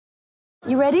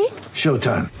You ready?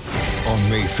 Showtime. On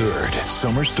May 3rd,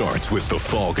 summer starts with The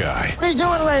Fall Guy. Let's do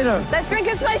it later. Let's drink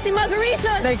a spicy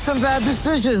margarita. Make some bad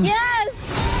decisions.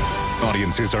 Yes!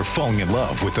 Audiences are falling in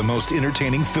love with the most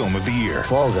entertaining film of the year.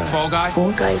 Fall Guy. Fall Guy?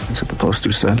 Fall Guy. That's what the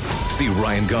poster said. See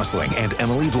Ryan Gosling and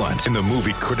Emily Blunt in the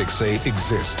movie critics say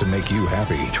exists to make you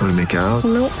happy. Trying to make it out?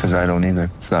 Nope. Because I don't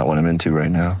either. It's not what I'm into right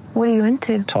now. What are you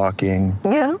into? Talking.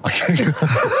 Yeah.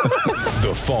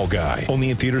 The Fall Guy.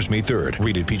 Only in theaters May 3rd.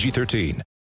 Rated PG-13.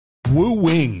 Woo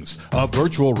Wings, a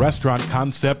virtual restaurant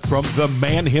concept from the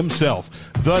man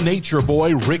himself, the nature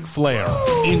boy Ric Flair.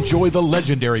 Enjoy the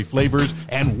legendary flavors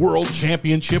and world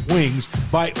championship wings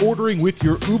by ordering with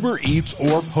your Uber Eats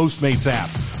or Postmates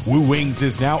app. Woo Wings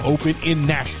is now open in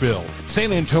Nashville,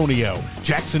 San Antonio,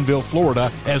 Jacksonville,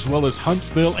 Florida, as well as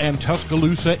Huntsville and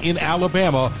Tuscaloosa in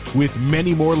Alabama, with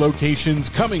many more locations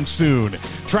coming soon.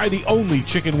 Try the only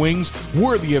chicken wings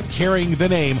worthy of carrying the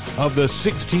name of the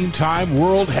 16-time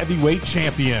world heavyweight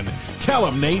champion. Tell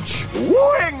him, Nate.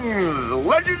 Wings!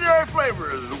 Legendary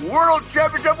flavors, world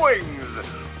championship wings.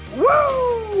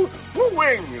 Woo! Woo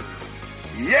wings!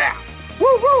 Yeah!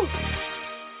 Woo woo!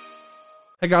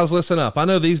 Hey guys, listen up. I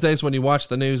know these days when you watch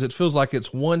the news, it feels like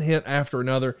it's one hit after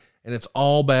another and it's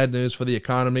all bad news for the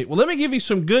economy. Well, let me give you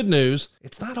some good news.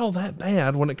 It's not all that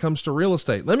bad when it comes to real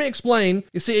estate. Let me explain.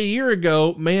 You see, a year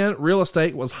ago, man, real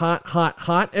estate was hot, hot,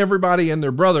 hot. Everybody and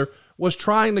their brother was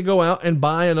trying to go out and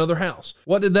buy another house.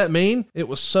 What did that mean? It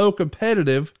was so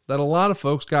competitive that a lot of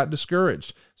folks got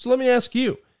discouraged. So let me ask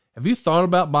you, have you thought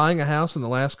about buying a house in the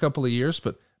last couple of years,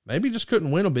 but maybe just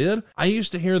couldn't win a bid? I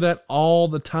used to hear that all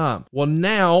the time. Well,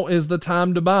 now is the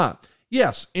time to buy.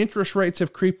 Yes, interest rates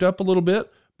have creeped up a little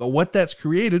bit, but what that's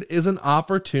created is an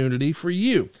opportunity for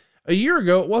you. A year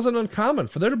ago, it wasn't uncommon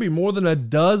for there to be more than a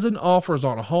dozen offers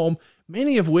on a home,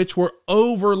 many of which were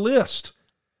over list.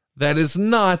 That is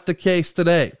not the case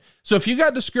today. So if you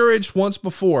got discouraged once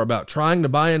before about trying to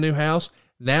buy a new house,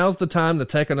 now's the time to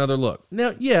take another look.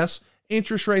 Now, yes,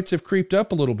 interest rates have creeped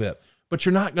up a little bit, but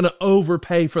you're not going to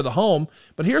overpay for the home.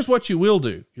 But here's what you will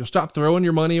do. You'll stop throwing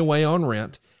your money away on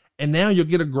rent, and now you'll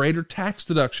get a greater tax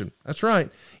deduction. That's right.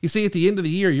 You see, at the end of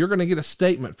the year, you're going to get a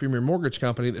statement from your mortgage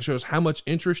company that shows how much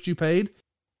interest you paid,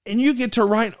 and you get to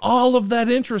write all of that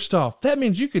interest off. That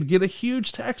means you could get a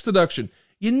huge tax deduction.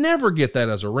 You never get that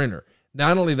as a renter.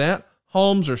 Not only that,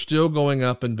 homes are still going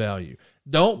up in value.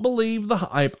 Don't believe the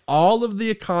hype. All of the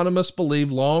economists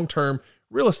believe long-term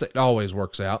real estate always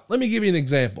works out. Let me give you an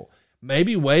example.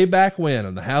 Maybe way back when,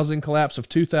 in the housing collapse of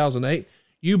 2008,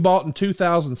 you bought in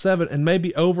 2007 and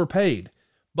maybe overpaid.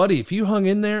 Buddy, if you hung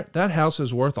in there, that house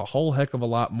is worth a whole heck of a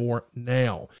lot more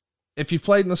now. If you've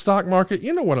played in the stock market,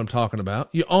 you know what I'm talking about.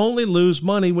 You only lose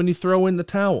money when you throw in the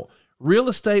towel. Real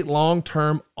estate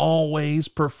long-term always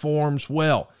performs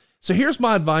well. So here's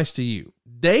my advice to you.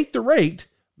 Date the rate,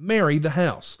 marry the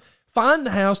house. Find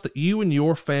the house that you and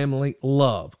your family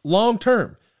love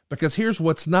long-term, because here's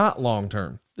what's not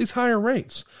long-term. These higher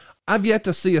rates. I've yet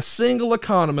to see a single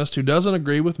economist who doesn't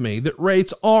agree with me that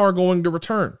rates are going to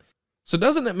return. So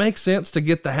doesn't it make sense to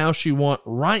get the house you want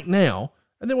right now,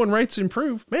 and then when rates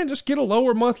improve, man, just get a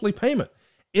lower monthly payment.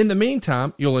 In the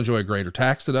meantime, you'll enjoy a greater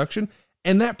tax deduction,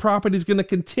 and that property is going to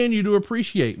continue to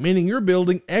appreciate, meaning you're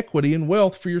building equity and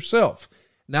wealth for yourself.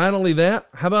 Not only that,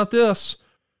 how about this?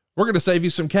 We're going to save you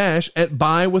some cash at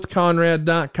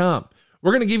buywithconrad.com.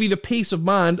 We're going to give you the peace of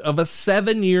mind of a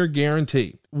 7-year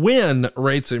guarantee. When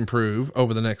rates improve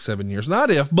over the next 7 years,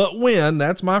 not if, but when,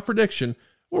 that's my prediction,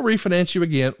 we'll refinance you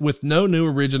again with no new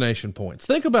origination points.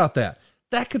 Think about that.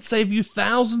 That could save you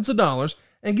thousands of dollars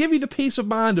and give you the peace of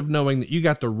mind of knowing that you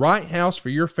got the right house for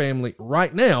your family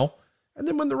right now. And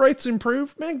then when the rates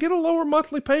improve, man, get a lower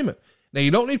monthly payment. Now,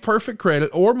 you don't need perfect credit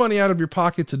or money out of your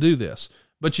pocket to do this,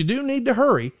 but you do need to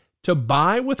hurry to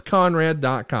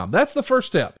buywithconrad.com. That's the first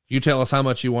step. You tell us how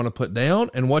much you want to put down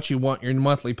and what you want your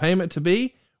monthly payment to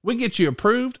be. We get you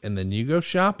approved, and then you go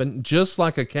shopping just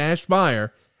like a cash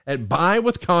buyer at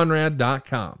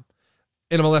buywithconrad.com.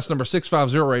 NMLS number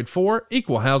 65084,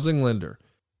 equal housing lender.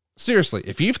 Seriously,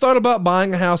 if you've thought about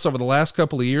buying a house over the last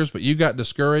couple of years, but you got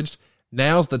discouraged,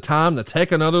 now's the time to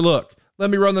take another look.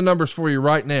 Let me run the numbers for you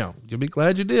right now. You'll be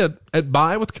glad you did at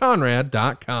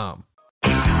buywithconrad.com.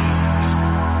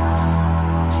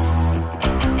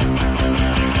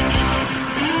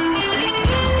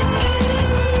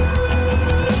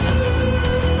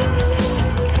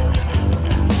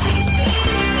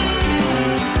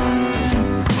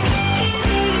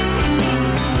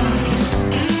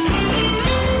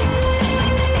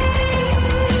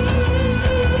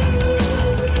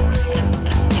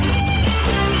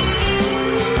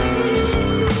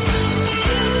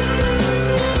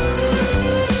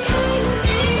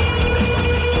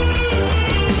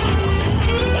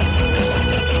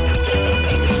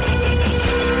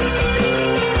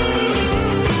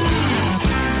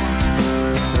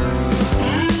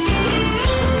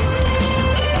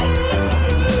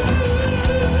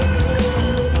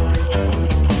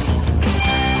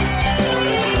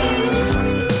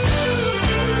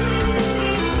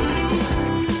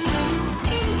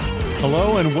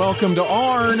 Welcome to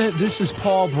Arn. This is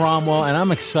Paul Bromwell, and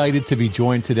I'm excited to be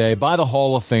joined today by the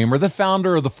Hall of Famer, the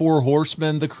founder of the Four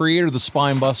Horsemen, the creator of the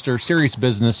Spinebuster, Serious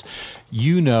Business.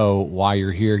 You know why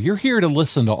you're here. You're here to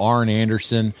listen to Arn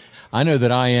Anderson. I know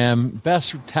that I am.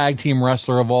 Best tag team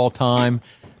wrestler of all time.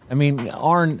 I mean,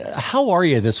 Arn, how are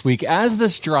you this week? As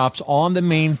this drops on the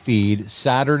main feed,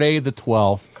 Saturday the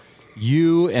 12th,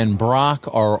 you and Brock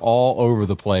are all over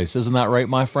the place. Isn't that right,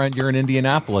 my friend? You're in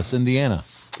Indianapolis, Indiana.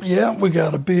 Yeah, we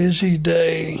got a busy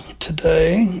day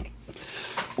today.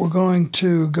 We're going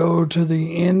to go to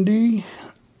the Indy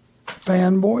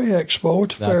Fanboy Expo at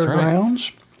the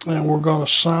Fairgrounds, right. And we're going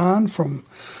to sign from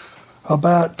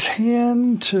about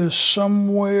 10 to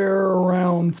somewhere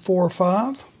around 4 or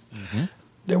 5. Mm-hmm.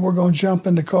 Then we're going to jump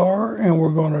in the car and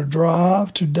we're going to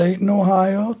drive to Dayton,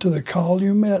 Ohio, to the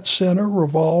Calumet Center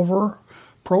Revolver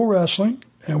Pro Wrestling,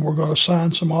 and we're going to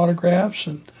sign some autographs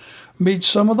and meet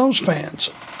some of those fans.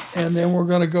 And then we're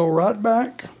going to go right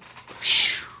back,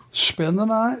 spend the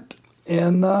night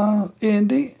in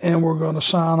Indy, and we're going to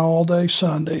sign all day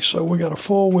Sunday. So we got a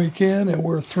full weekend, and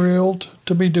we're thrilled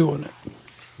to be doing it.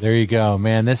 There you go,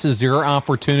 man. This is your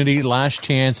opportunity, last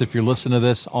chance if you're listening to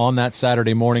this on that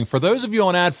Saturday morning. For those of you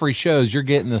on ad-free shows, you're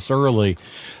getting this early.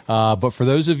 But for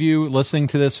those of you listening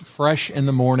to this fresh in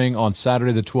the morning on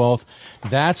Saturday the 12th,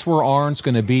 that's where Arn's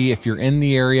going to be. If you're in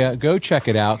the area, go check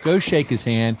it out. Go shake his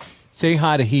hand. Say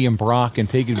hi to he and Brock and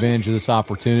take advantage of this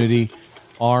opportunity.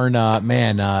 Arn,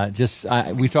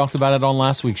 we talked about it on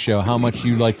last week's show, how much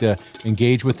you like to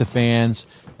engage with the fans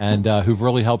and who've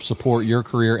really helped support your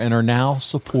career and are now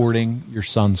supporting your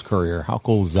son's career. How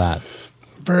cool is that?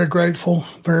 Very grateful,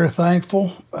 very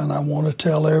thankful, and I want to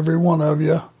tell every one of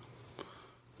you,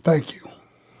 thank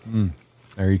you.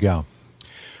 There you go.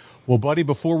 Well, buddy,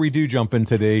 before we do jump in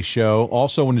today's show,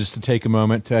 also wanted just to take a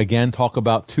moment to, again, talk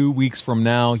about 2 weeks from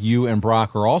now, you and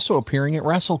Brock are also appearing at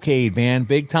WrestleCade, man.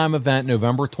 Big-time event,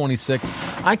 November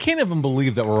 26th. I can't even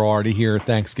believe that we're already here at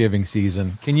Thanksgiving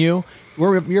season. Can you?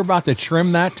 You're about to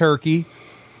trim that turkey,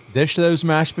 dish those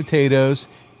mashed potatoes,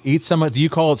 eat some of, do you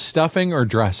call it stuffing or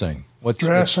dressing? What's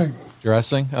dressing?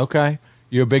 Dressing, okay.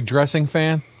 You a big dressing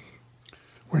fan?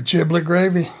 With giblet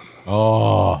gravy.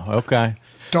 Oh, okay.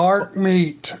 Dark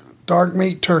meat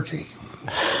turkey.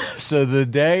 So the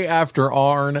day after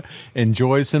Arn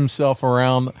enjoys himself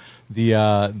around the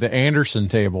Anderson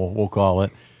table, we'll call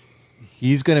it,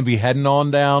 he's going to be heading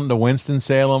on down to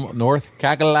Winston-Salem, North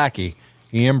Kakalaki,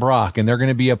 he and Brock, and they're going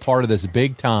to be a part of this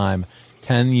big-time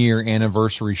 10-year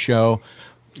anniversary show.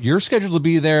 You're scheduled to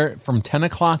be there from 10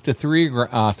 o'clock to 3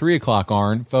 o'clock,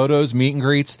 Arn. Photos, meet and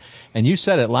greets, and you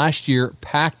said it last year,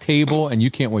 packed table, and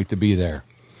you can't wait to be there.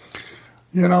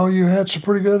 You know, you had some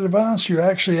pretty good advice. You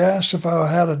actually asked if I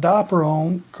had a diaper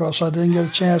on because I didn't get a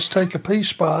chance to take a pee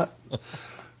spot.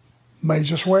 May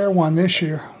just wear one this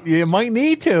year. You might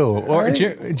need to. Or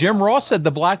Jim Ross said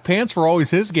the black pants were always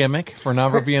his gimmick for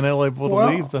never being able to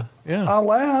leave the. Yeah. I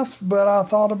laughed, but I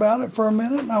thought about it for a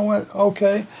minute, and I went,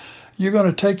 okay, you're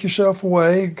going to take yourself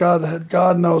away.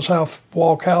 God knows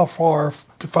walk how far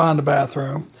to find a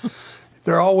bathroom.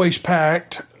 They're always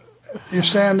packed. You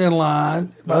stand in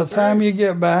line. By the time you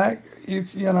get back, you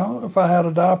know, if I had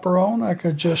a diaper on, I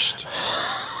could just...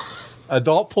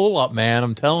 Adult pull-up, man.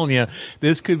 I'm telling you,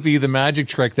 this could be the magic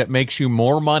trick that makes you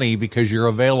more money because you're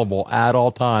available at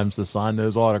all times to sign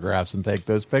those autographs and take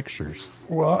those pictures.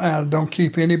 Well, and don't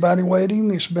keep anybody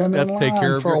waiting. It's been in line take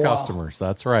care of for your a while. Customers.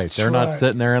 That's right. They're not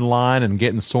sitting there in line and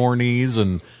getting sore knees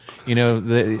and... You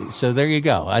know, so there you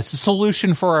go. That's a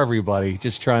solution for everybody.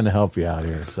 Just trying to help you out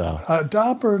here. So a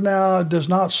diaper now does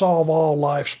not solve all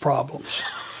life's problems,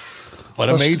 but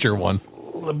a major one.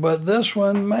 But this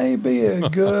one may be a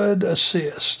good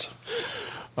assist.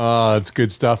 It's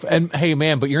good stuff. And hey,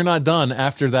 man, but you're not done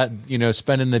after that. You know,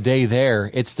 spending the day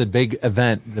there. It's the big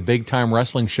event, the big time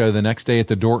wrestling show the next day at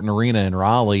the Dorton Arena in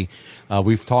Raleigh.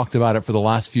 We've talked about it for the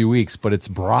last few weeks, but it's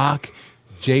Brock,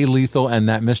 Jay Lethal, and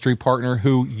that mystery partner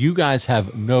who you guys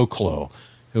have no clue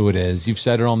who it is. You've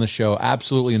said it on the show,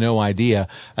 absolutely no idea,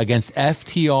 against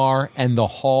FTR and the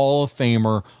Hall of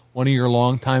Famer, one of your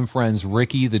longtime friends,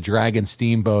 Ricky the Dragon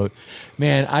Steamboat.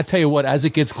 Man, I tell you what, as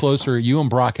it gets closer, you and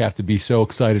Brock have to be so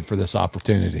excited for this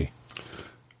opportunity.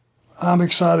 I'm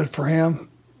excited for him,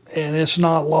 and it's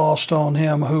not lost on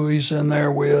him who he's in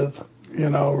there with. You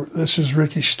know, this is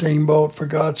Ricky Steamboat, for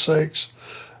God's sakes.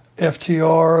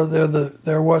 FTR,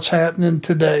 they're what's happening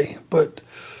today. But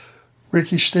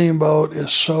Ricky Steamboat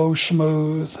is so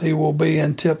smooth. He will be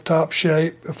in tip-top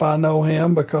shape if I know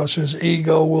him because his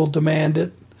ego will demand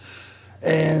it.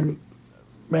 And,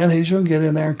 man, he's going to get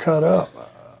in there and cut up.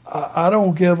 I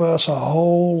don't give us a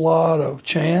whole lot of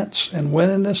chance in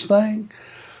winning this thing,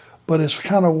 But it's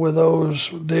kind of with those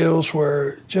deals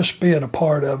where just being a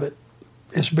part of it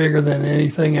is bigger than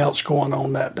anything else going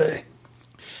on that day.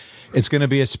 It's going to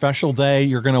be a special day.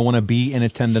 You're going to want to be in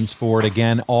attendance for it.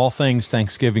 Again, all things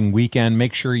Thanksgiving weekend.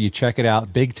 Make sure you check it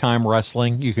out. Big Time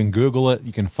Wrestling. You can Google it.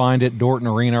 You can find it. Dorton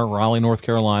Arena, Raleigh, North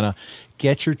Carolina.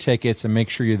 Get your tickets and make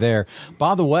sure you're there.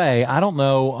 By the way, I don't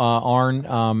know,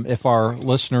 Arn, if our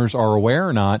listeners are aware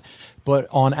or not, but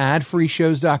on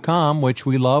adfreeshows.com, which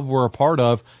we love, we're a part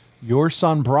of, your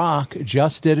son Brock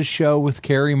just did a show with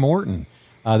Kerry Morton.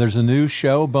 There's a new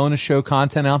show, bonus show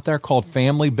content out there called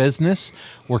Family Business,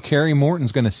 where Kerry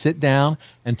Morton's going to sit down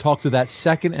and talk to that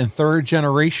second and third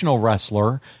generational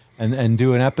wrestler and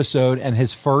do an episode. And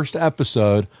his first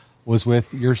episode was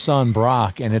with your son,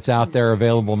 Brock, and it's out there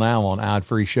available now on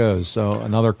ad-free shows. So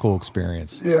another cool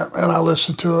experience. Yeah, and I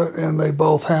listened to it, and they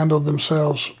both handled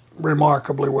themselves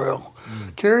remarkably well.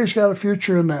 Kerry's got a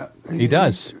future in that. He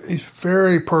does. He's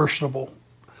very personable.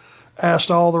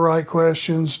 Asked all the right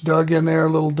questions, dug in there a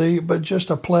little deep, but just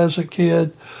a pleasant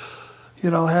kid. You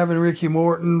know, having Ricky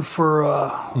Morton for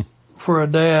a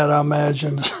dad, I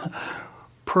imagine,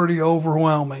 pretty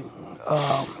overwhelming.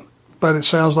 But it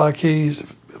sounds like he's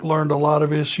learned a lot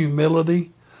of his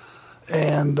humility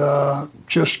and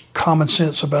just common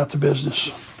sense about the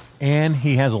business. And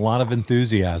he has a lot of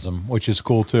enthusiasm, which is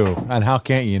cool, too. And how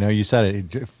can't you? You know, you said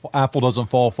it. Apple doesn't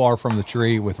fall far from the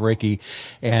tree with Ricky.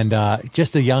 And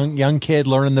just a young kid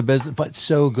learning the business, but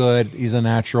so good. He's a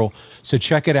natural. So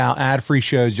check it out. Ad-free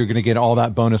shows. You're going to get all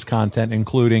that bonus content,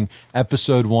 including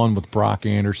episode 1 with Brock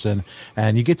Anderson.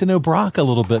 And you get to know Brock a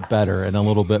little bit better and a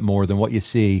little bit more than what you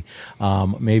see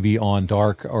maybe on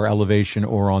Dark or Elevation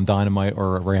or on Dynamite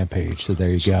or Rampage. So there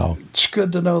you go. It's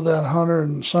good to know that $100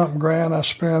 and something grand I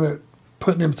spent at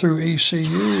putting him through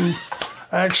ECU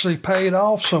actually paid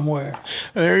off somewhere.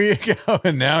 There you go.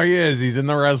 And now he is. He's in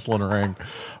the wrestling ring.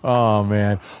 Oh,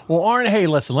 man. Well, Arn, hey,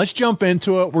 listen, let's jump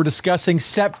into it. We're discussing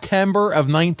September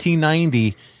of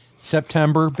 1990.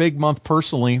 September, big month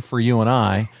personally for you and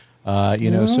I. So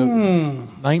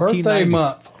 1990.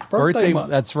 Birthday month.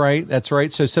 That's right. That's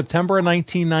right. So September of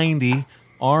 1990,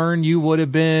 Arn, you would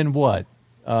have been what?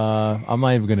 I'm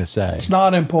not even going to say. It's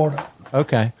not important.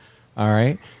 Okay. All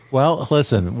right. Well,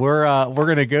 listen, we're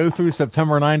going to go through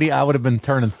September 90. I would have been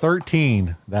turning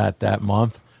 13 that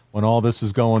month when all this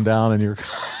is going down, and you're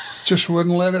just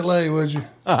wouldn't let it lay, would you?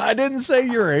 I didn't say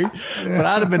your age, but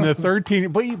I'd have been the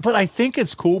 13. But I think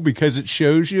it's cool because it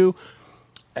shows you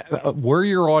where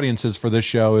your audience is for this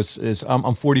show is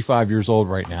I'm 45 years old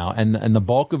right now, and the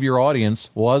bulk of your audience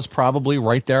was probably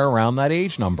right there around that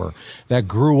age number that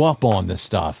grew up on this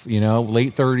stuff,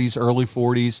 late 30s, early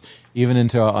 40s, even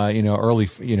into early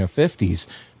 50s.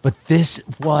 But this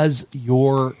was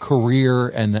your career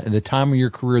and the time of your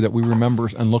career that we remember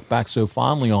and look back so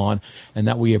fondly on and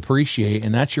that we appreciate.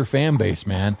 And that's your fan base,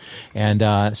 man.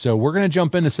 And so we're going to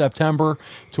jump into September.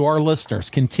 To our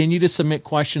listeners, continue to submit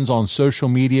questions on social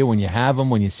media when you have them,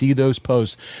 when you see those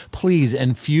posts. Please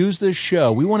infuse this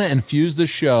show. We want to infuse this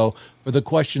show for the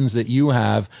questions that you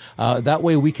have. That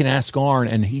way we can ask Arn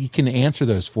and he can answer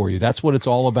those for you. That's what it's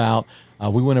all about.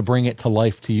 We want to bring it to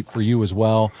life for you as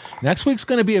well. Next week's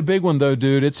going to be a big one, though,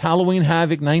 dude. It's Halloween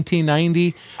Havoc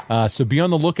 1990. So be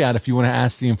on the lookout if you want to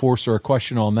ask the Enforcer a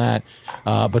question on that.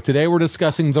 But today we're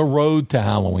discussing the road to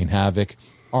Halloween Havoc.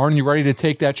 Arn, you ready to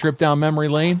take that trip down memory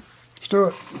lane? Let's do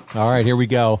it. All right, here we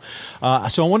go.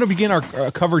 So I want to begin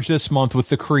our coverage this month with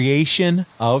the creation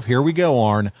of, here we go,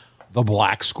 Arn, the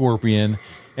Black Scorpion.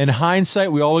 In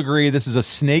hindsight, we all agree this is a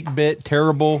snake-bit,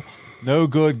 terrible, no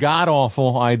good,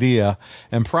 god-awful idea,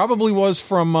 and probably was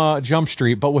from Jump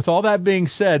Street. But with all that being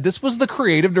said, this was the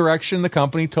creative direction the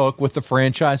company took with the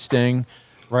franchise Sting,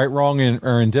 right, wrong,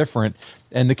 or indifferent.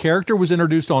 And the character was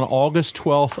introduced on August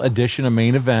 12th edition of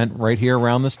Main Event, right here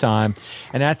around this time.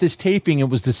 And at this taping, it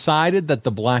was decided that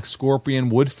the Black Scorpion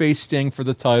would face Sting for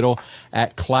the title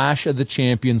at Clash of the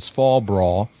Champions Fall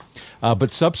Brawl.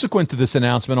 But subsequent to this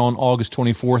announcement on August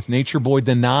 24th, Nature Boy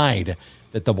denied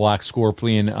that the Black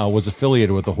Scorpion was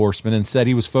affiliated with the Horsemen and said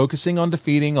he was focusing on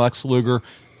defeating Lex Luger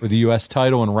for the U.S.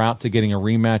 title en route to getting a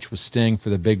rematch with Sting for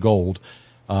the big gold.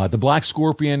 The Black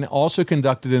Scorpion also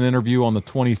conducted an interview on the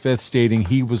 25th stating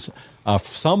he was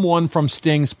someone from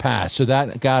Sting's past. So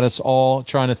that got us all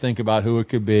trying to think about who it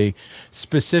could be.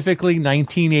 Specifically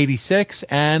 1986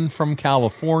 and from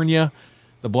California.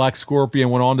 The Black Scorpion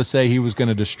went on to say he was going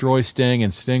to destroy Sting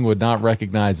and Sting would not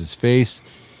recognize his face.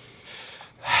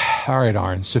 All right,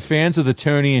 Arn. So fans of the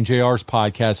Tony and JR's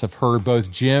podcast have heard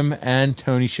both Jim and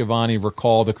Tony Schiavone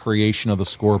recall the creation of the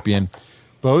Scorpion.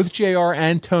 Both JR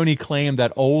and Tony claimed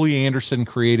that Ole Anderson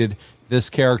created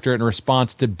this character in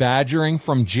response to badgering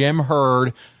from Jim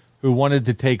Herd, who wanted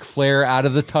to take Flair out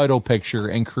of the title picture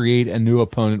and create a new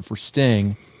opponent for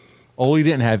Sting. Ole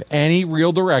didn't have any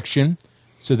real direction,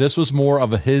 so this was more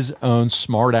of his own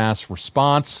smart-ass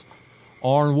response.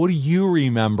 Arn, what do you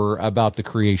remember about the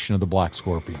creation of the Black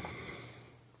Scorpion?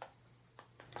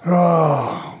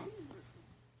 Oh,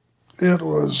 it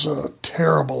was a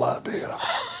terrible idea.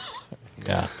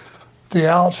 Yeah. The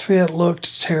outfit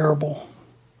looked terrible.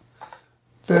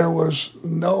 There was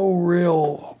no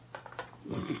real,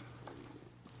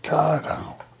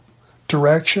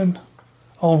 direction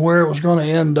on where it was going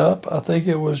to end up. I think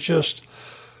it was just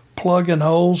plugging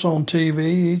holes on TV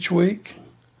each week.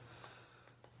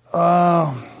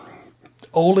 Ole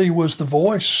was the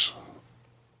voice.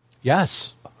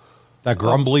 Yes. The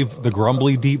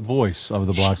grumbly deep voice of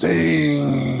the Black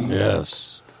Scorpion.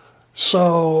 Yes.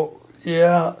 So,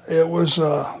 yeah, it was,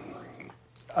 I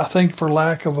think for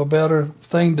lack of a better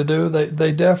thing to do,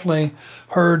 they definitely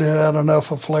heard it had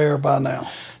enough of Flair by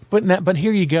now. But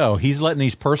here you go. He's letting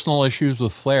these personal issues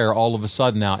with Flair all of a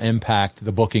sudden now impact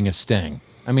the booking of Sting.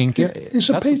 I mean, he's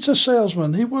a pizza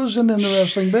salesman. He wasn't in the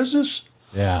wrestling business.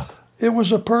 Yeah. It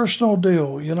was a personal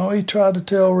deal. He tried to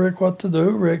tell Rick what to do.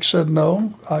 Rick said,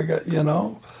 no, I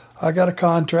got a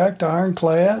contract,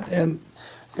 ironclad, and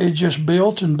it just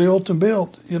built and built and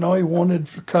built. He wanted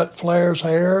to cut Flair's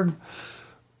hair and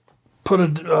put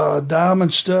a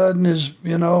diamond stud in his,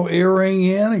 earring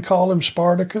in and call him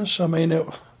Spartacus. I mean,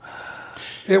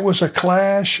 it was a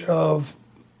clash of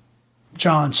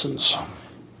Johnsons.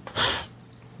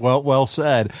 Well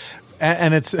said.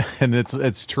 And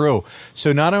it's true.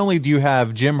 So not only do you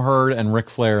have Jim Herd and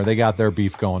Ric Flair, they got their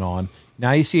beef going on.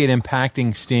 Now you see it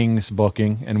impacting Sting's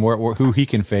booking and who he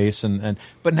can face,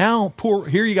 but now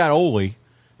here you got Ole. I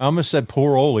almost said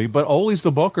poor Ole, but Ole's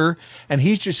the booker, and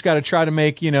he's just got to try to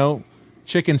make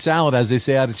chicken salad, as they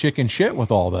say, out of chicken shit with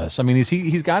all this. I mean,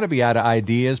 he's got to be out of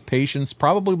ideas, patience,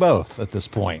 probably both at this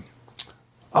point.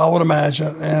 I would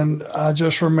imagine, and I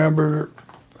just remember,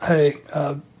 hey.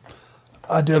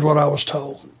 I did what I was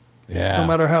told. Yeah. No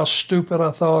matter how stupid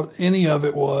I thought any of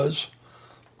it was.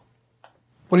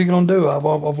 What are you going to do?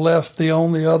 I've left the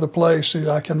only other place that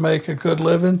I can make a good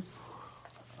living.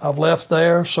 I've left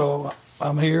there, so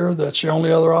I'm here. That's the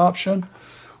only other option.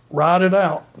 Ride it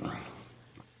out.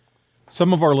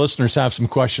 Some of our listeners have some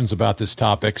questions about this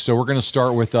topic, so we're going to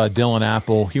start with Dylan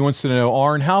Apple. He wants to know,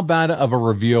 Arn, how bad of a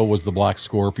reveal was the Black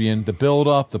Scorpion? The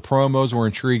build-up, the promos were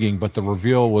intriguing, but the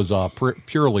reveal was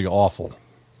purely awful.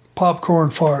 Popcorn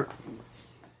fart.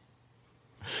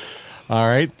 All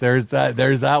right, there's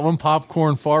that one,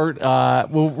 popcorn fart.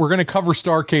 Well, we're going to cover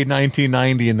Starrcade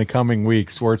 1990 in the coming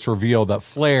weeks, where it's revealed that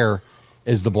Flair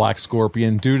is the Black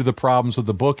Scorpion due to the problems with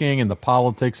the booking and the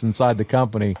politics inside the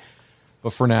company.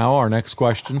 But for now, our next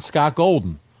question, Scott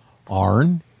Golden.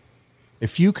 Arn,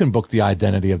 if you can book the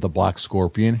identity of the Black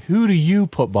Scorpion, who do you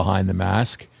put behind the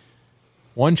mask?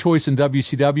 One choice in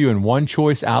WCW and one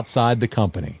choice outside the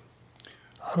company.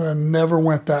 I never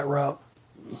went that route.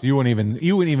 So you wouldn't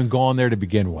even go on there to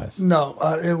begin with? No,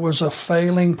 it was a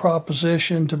failing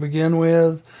proposition to begin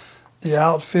with. The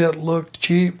outfit looked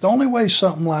cheap. The only way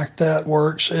something like that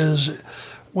works is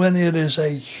when it is a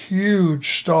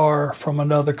huge star from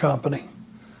another company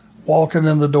walking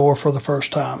in the door for the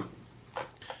first time.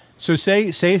 So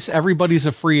say everybody's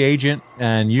a free agent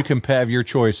and you can have your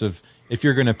choice of if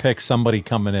you're going to pick somebody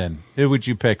coming in. Who would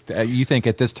you pick? You think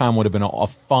at this time would have been a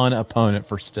fun opponent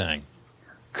for Sting?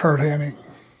 Curt Hennig.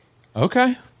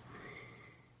 Okay.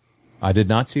 I did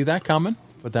not see that coming,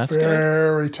 but that's good.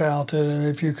 Very talented, and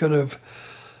if you could have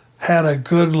had a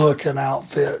good-looking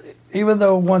outfit, even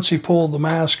though once he pulled the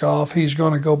mask off, he's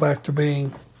going to go back to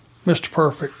being Mr.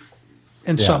 Perfect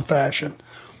in some fashion.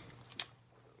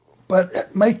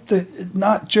 But make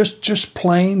not just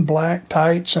plain black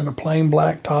tights and a plain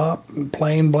black top and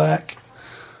plain black,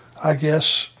 I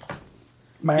guess,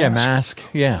 mask. Yeah, mask.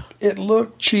 Yeah. It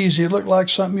looked cheesy. It looked like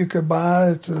something you could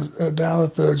buy down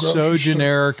at the grocery store. So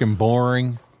generic and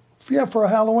boring. Yeah, for a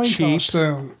Halloween cheap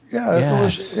costume. Yeah,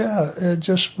 yes. it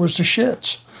just was the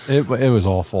shits. It was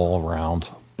awful all around.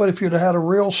 But if you'd have had a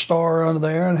real star under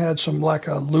there and had some like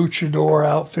a luchador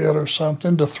outfit or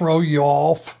something to throw you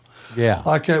off, yeah,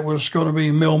 like it was going to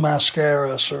be Mil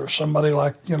Mascaras or somebody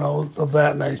like, of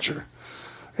that nature.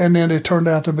 And then it turned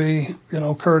out to be,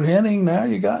 Curt Hennig. Now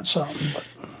you got something.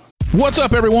 What's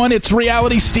up, everyone? It's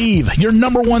Reality Steve, your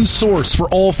number one source for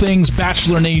all things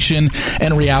Bachelor Nation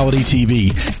and reality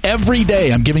TV. Every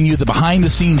day, I'm giving you the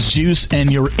behind-the-scenes juice and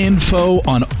your info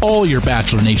on all your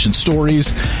Bachelor Nation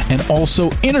stories, and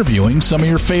also interviewing some of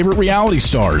your favorite reality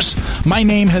stars. My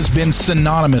name has been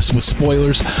synonymous with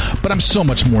spoilers, but I'm so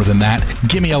much more than that.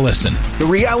 Give me a listen. The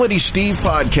Reality Steve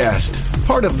Podcast,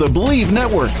 part of the Believe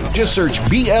Network. Just search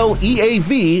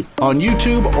BLEAV on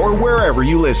YouTube or wherever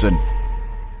you listen.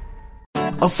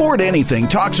 Afford Anything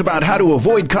talks about how to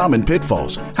avoid common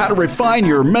pitfalls, how to refine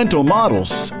your mental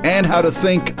models, and how to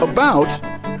think about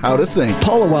how to think.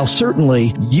 Paula, while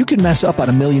certainly you can mess up on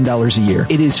 $1 million a year,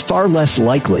 it is far less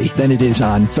likely than it is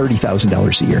on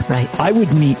 $30,000 a year. Right. I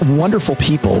would meet wonderful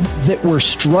people that were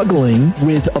struggling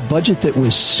with a budget that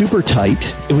was super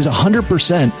tight. It was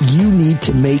 100%. You need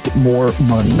to make more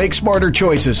money. Make smarter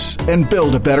choices and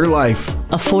build a better life.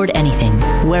 Afford Anything,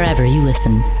 wherever you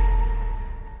listen.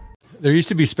 There used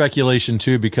to be speculation,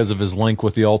 too, because of his link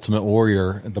with the Ultimate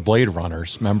Warrior, the Blade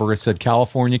Runners. Remember, it said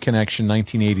California Connection,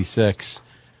 1986.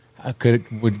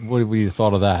 What would we have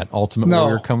thought of that? Ultimate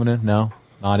Warrior coming in? No?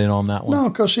 Not in on that one? No,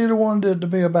 because he'd have wanted it to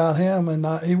be about him, and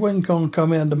he wasn't going to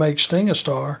come in to make Sting a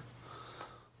star.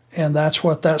 And that's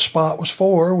what that spot was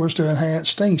for, was to enhance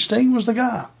Sting. Sting was the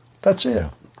guy. That's it.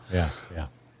 Yeah.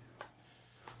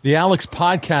 The Alex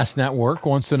Podcast Network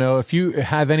wants to know if you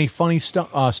have any funny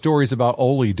stories about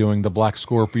Ole doing the Black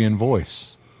Scorpion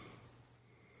voice.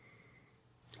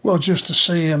 Well, just to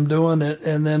see him doing it,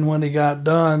 and then when he got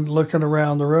done, looking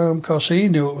around the room, because he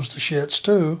knew it was the shits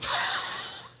too,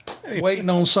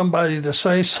 waiting on somebody to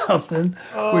say something,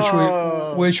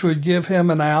 which would give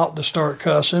him an out to start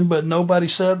cussing, but nobody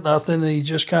said nothing, and he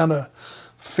just kind of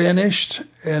finished,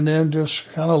 and then just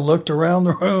kind of looked around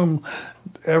the room.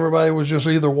 Everybody was just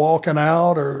either walking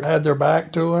out or had their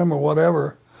back to him or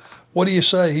whatever. What do you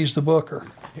say? He's the booker.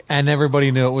 And everybody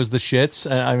knew it was the shits.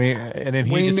 I mean, and then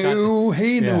he knew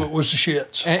it was the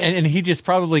shits. And he just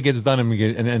probably gets done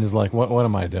and is like, what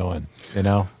am I doing? You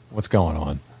know, what's going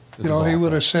on? He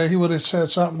would have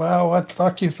said something. Oh, what the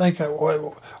fuck you think?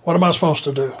 What am I supposed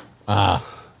to do? So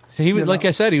he was, like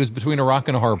I said, he was between a rock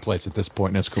and a hard place at this point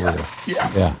in his career.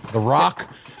 Yeah. The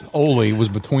Rock, Ole, was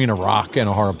between a rock and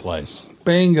a hard place.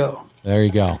 Bingo. There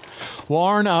you go. Well,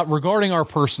 Arn, regarding our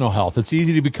personal health, it's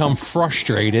easy to become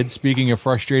frustrated. Speaking of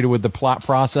frustrated with the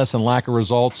process and lack of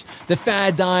results, the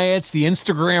fad diets, the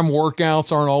Instagram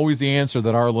workouts aren't always the answer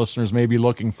that our listeners may be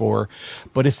looking for.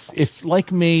 But if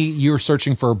like me, you're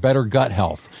searching for better gut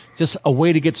health, just a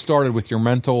way to get started with your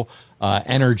mental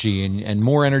energy and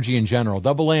more energy in general.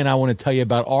 Double A and I want to tell you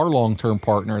about our long-term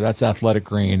partner. That's Athletic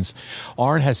Greens.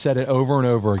 Arn has said it over and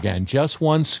over again. Just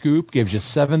one scoop gives you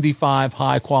 75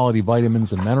 high-quality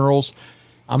vitamins and minerals.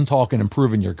 I'm talking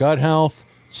improving your gut health,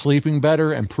 sleeping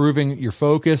better, improving your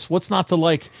focus. What's not to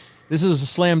like? This is a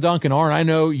slam dunk. And Arn, I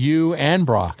know you and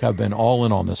Brock have been all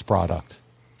in on this product.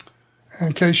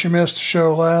 In case you missed the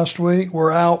show last week,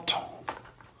 we're out.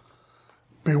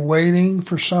 Be waiting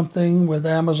for something with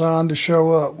Amazon to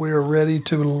show up. We are ready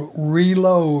to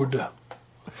reload.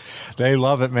 They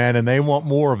love it, man, and they want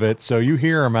more of it. So you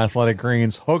hear them, Athletic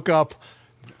Greens. Hook up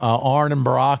Arn and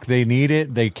Brock. They need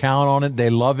it. They count on it.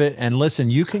 They love it. And listen,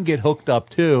 you can get hooked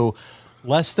up, too.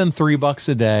 Less than $3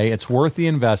 a day. It's worth the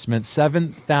investment.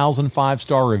 7,000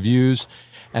 five-star reviews.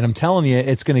 And I'm telling you,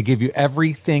 it's going to give you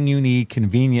everything you need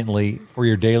conveniently for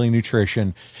your daily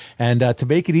nutrition. And to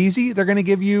make it easy, they're going to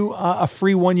give you a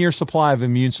free 1-year supply of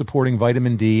immune-supporting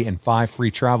vitamin D and 5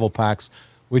 free travel packs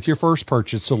with your first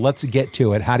purchase. So let's get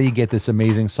to it. How do you get this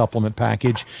amazing supplement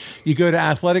package? You go to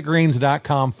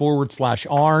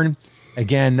athleticgreens.com/Arn.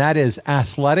 Again, that is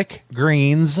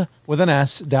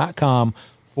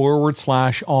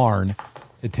athleticgreens.com/Arn.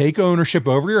 To take ownership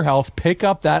over your health, pick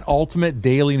up that ultimate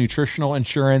daily nutritional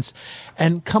insurance.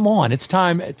 And come on, it's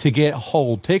time to take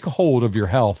a hold of your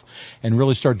health and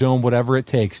really start doing whatever it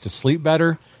takes to sleep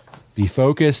better, be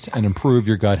focused, and improve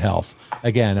your gut health.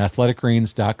 Again,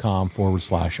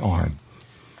 athleticgreens.com/Arn.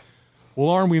 Well,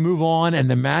 Arn, we move on, and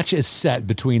the match is set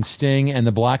between Sting and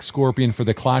the Black Scorpion for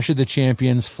the Clash of the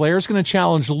Champions. Flair's going to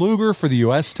challenge Luger for the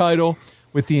U.S. title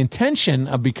with the intention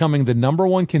of becoming the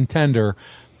 #1 contender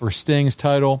for Sting's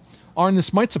title. Arn,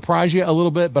 this might surprise you a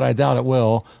little bit, but I doubt it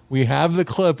will. We have the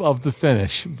clip of the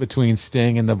finish between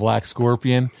Sting and the Black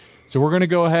Scorpion. So we're going to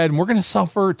go ahead and we're going to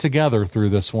suffer together through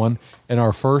this one in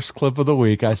our first clip of the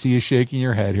week. I see you shaking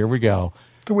your head. Here we go.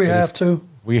 Do we have to?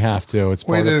 We have to. It's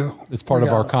part of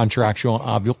our contractual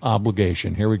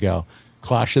obligation. Here we go.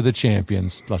 Clash of the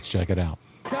Champions. Let's check it out.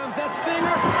 Comes that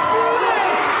Stinger.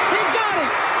 He got it.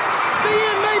 The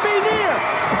end may be near.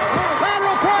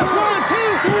 Lateral cross 1, 2.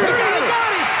 He got it.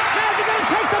 Now he's going to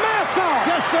take the mask off.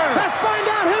 Yes, sir. Let's find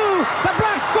out who the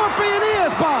Black Scorpion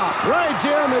is, Bob. Right,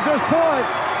 Jim. At this point,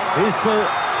 he's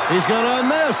going to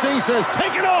unmask. Sting says,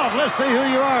 take it off. Let's see who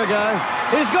you are, guy.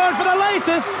 He's going for the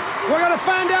laces. We're going to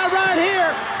find out right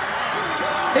here.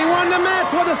 He won the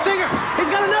match with a Stinger. He's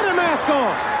got another mask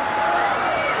on.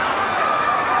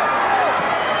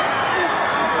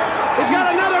 He's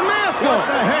got another mask on. What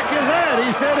the heck is that?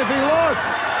 He said if he lost.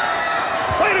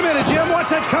 Wait a minute, Jim. What's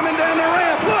that coming down the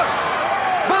ramp? Look.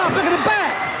 Bob, look at the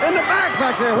back. In the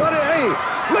back there. What? Hey,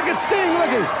 look at Sting. Look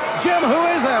at Jim. Who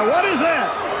is that? What is that?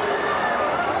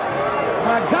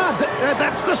 My God.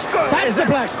 That's the Scorpion. That's the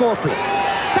Black Scorpion.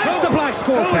 That's the Black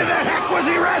Scorpion. Who in the heck was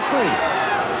he wrestling?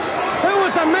 Who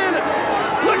was the man that...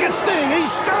 Look at Sting. He's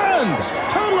stunned.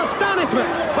 Total astonishment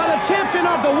by the champion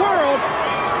of the world.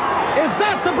 Is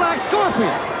that the Black Scorpion?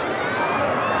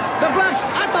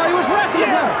 I thought he was wrestling.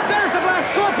 Yeah. There's the Black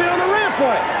Scorpion on the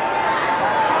rampway.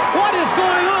 What is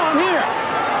going on here?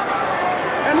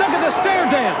 And look at the stare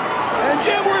down. And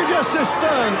Jim, we're just as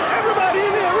stunned. Everybody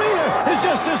in the arena is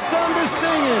just as stunned as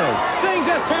Sting is. Sting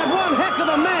just had one heck of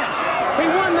a match. He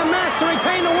won the match to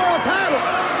retain the world title.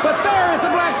 But there is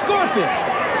the Black Scorpion.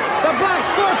 The Black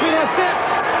Scorpion has sent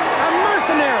a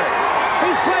mercenary.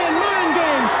 He's playing mind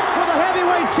games with the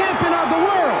heavyweight champion of the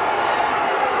world.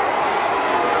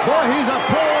 Boy, he's a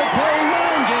pro at playing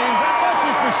mind games. That much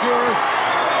is for sure.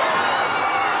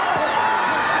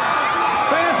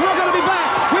 Fans, we're going to be back.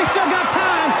 We still got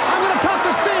time. I'm going to talk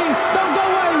to Sting. Don't go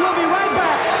away. We'll be right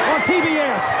back on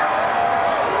TBS.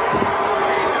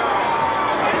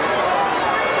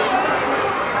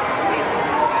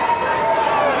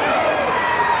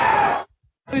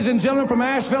 Ladies and gentlemen from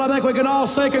Asheville, I think we can all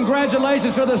say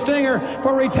congratulations to the Stinger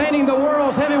for retaining the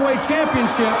World's Heavyweight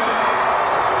Championship.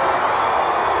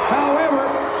 However,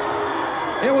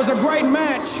 it was a great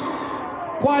match.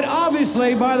 Quite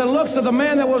obviously, by the looks of the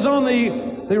man that was on the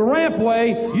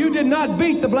rampway, you did not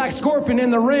beat the Black Scorpion in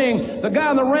the ring. The guy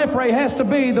on the rampway has to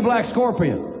be the Black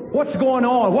Scorpion. What's going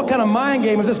on? What kind of mind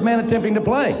game is this man attempting to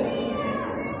play?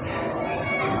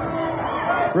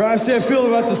 Ross, I feel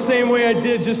about the same way I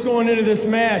did just going into this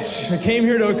match. I came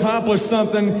here to accomplish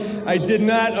something. I did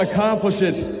not accomplish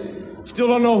it. Still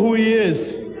don't know who he is.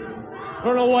 I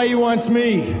don't know why he wants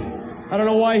me. I don't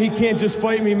know why he can't just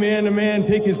fight me man to man,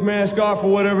 take his mask off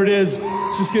or whatever it is.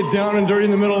 Just get down and dirty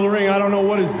in the middle of the ring. I don't know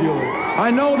what his deal is.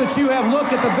 I know that you have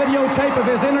looked at the videotape of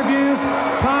his interviews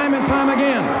time and time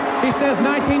again. He says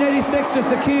 1986 is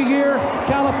the key year.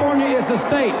 California is the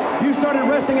state. You started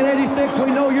wrestling in 86.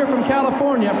 We know you're from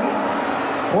California.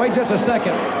 Wait just a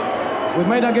second. We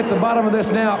may not get to the bottom of this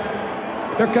now.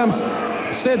 Here comes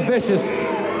Sid Vicious.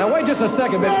 Now wait just a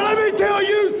second, Now let me tell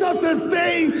you something,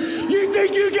 Sting. You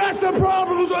think you got some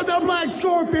problems with the Black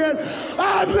Scorpion?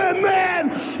 I'm the man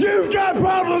you've got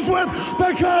problems with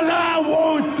because I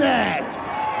want that.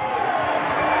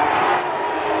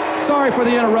 Sorry for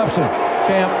the interruption,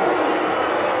 champ.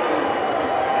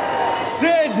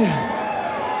 Sid,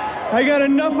 I got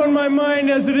enough on my mind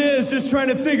as it is just trying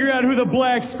to figure out who the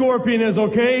Black Scorpion is,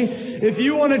 okay? If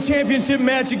you want a championship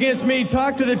match against me,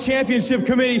 talk to the championship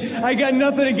committee. I got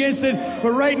nothing against it,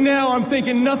 but right now I'm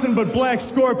thinking nothing but Black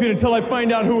Scorpion until I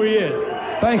find out who he is.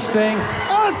 Thanks, Sting.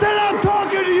 I said I'm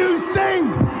talking to you, Sting.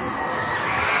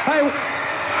 Hey,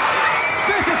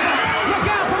 Vicious, look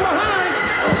out from behind.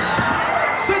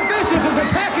 Sid Vicious is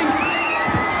attacking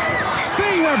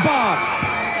Sting there, Bob.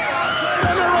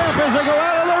 And the ramp as they go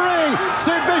out of the ring.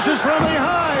 Sid Vicious from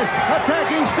behind,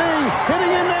 attacking Sting,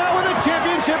 hitting him now with a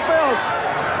championship belt.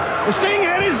 The Sting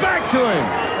had his back to him.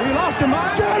 Have you lost your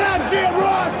mind? Shut up, Jim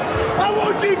Ross. I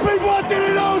want these people out there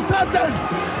to know something.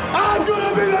 I'm going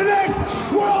to be the next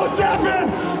world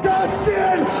champion. The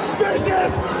Sid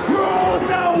Vicious rules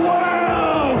the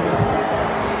world.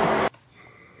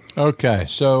 Okay,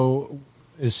 so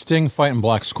is Sting fighting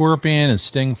Black Scorpion? Is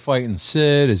Sting fighting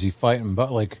Sid? Is he fighting,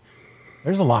 but like,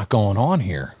 there's a lot going on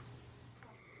here.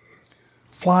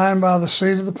 Flying by the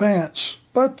seat of the pants.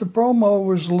 But the promo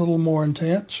was a little more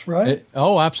intense, right?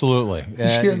 Absolutely.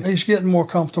 He's getting more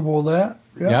comfortable with that.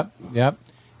 Yep.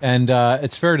 And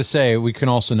it's fair to say we can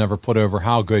also never put over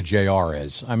how good JR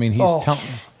is. I mean, he's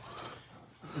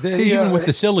even with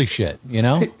the silly shit, you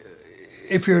know?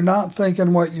 If you're not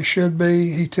thinking what you should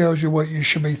be, he tells you what you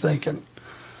should be thinking.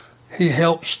 He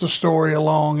helps the story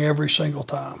along every single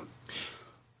time.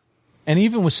 And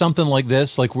even with something like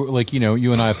this, like you know,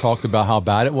 you and I have talked about how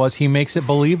bad it was, he makes it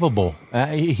believable.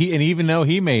 And even though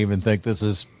he may even think this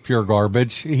is pure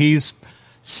garbage, he's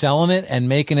selling it and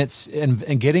making it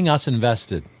and getting us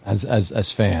invested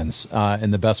as fans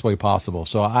in the best way possible.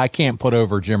 So I can't put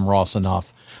over Jim Ross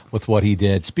enough with what he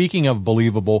did. Speaking of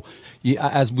believable,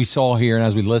 as we saw here and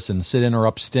as we listened, Sid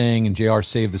interrupts Sting and JR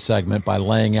saved the segment by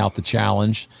laying out the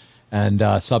challenge. And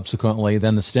subsequently,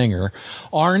 then the Stinger.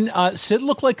 Arn, Sid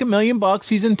looked like $1 million.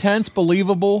 He's intense,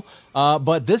 believable.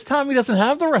 But this time he doesn't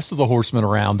have the rest of the horsemen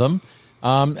around him.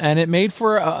 And it made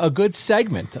for a good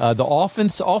segment. The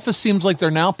office seems like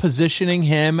they're now positioning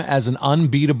him as an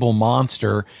unbeatable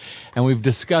monster. And we've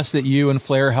discussed that you and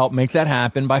Flair help make that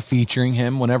happen by featuring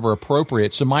him whenever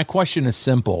appropriate. So my question is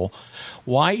simple.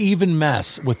 Why even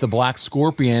mess with the Black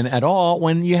Scorpion at all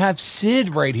when you have Sid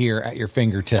right here at your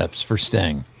fingertips for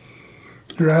Sting?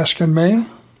 You're asking me?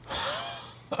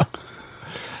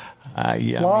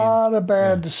 Yeah, a lot of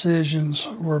bad decisions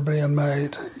were being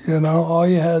made. All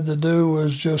you had to do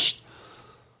was just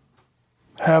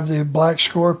have the Black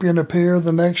Scorpion appear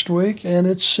the next week, and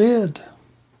it's Sid.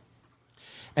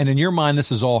 And in your mind,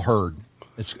 this is all Herd.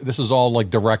 This is all like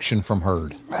direction from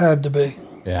Herd. Had to be.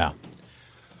 Yeah.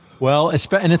 Well,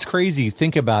 and it's crazy.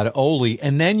 Think about it, Ole.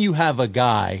 And then you have a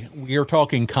guy, you're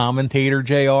talking commentator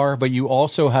JR, but you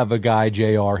also have a guy,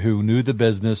 JR, who knew the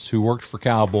business, who worked for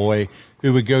Cowboy,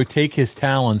 who would go take his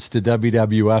talents to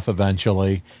WWF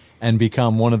eventually and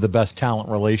become one of the best talent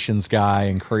relations guy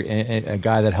and a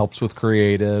guy that helps with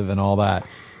creative and all that,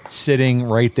 sitting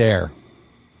right there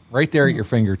at your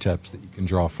fingertips that you can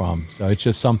draw from. So it's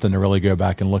just something to really go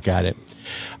back and look at it.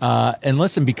 And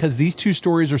listen, because these two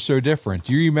stories are so different.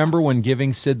 Do you remember when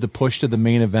giving Sid the push to the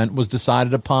main event was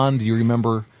decided upon? Do you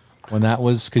remember when that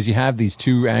was? Because you have these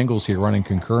two angles here running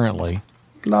concurrently.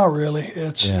 Not really.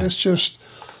 It's just,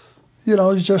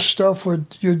 just stuff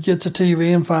you'd get to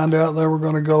TV and find out they were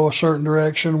going to go a certain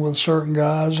direction with certain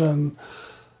guys, and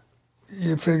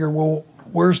you figure, well,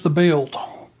 where's the build?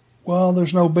 Well,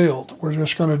 there's no build. We're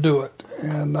just going to do it.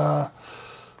 And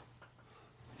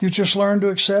you just learned to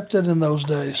accept it in those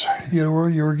days. You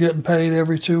were getting paid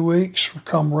every 2 weeks,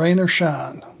 come rain or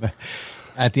shine.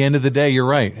 At the end of the day, you're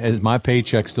right. Is my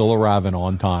paycheck still arriving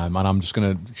on time? And I'm just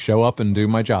going to show up and do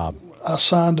my job. I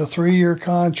signed a 3-year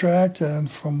contract,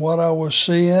 and from what I was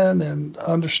seeing and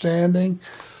understanding,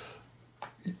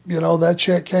 that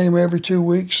check came every 2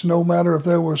 weeks, no matter if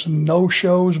there was no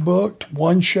shows booked,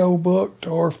 1 show booked,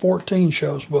 or 14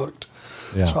 shows booked.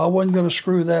 Yeah. So I wasn't going to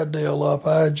screw that deal up.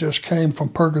 I just came from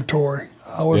purgatory.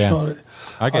 I was going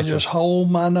to just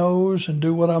hold my nose and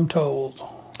do what I'm told.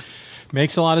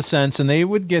 Makes a lot of sense, and they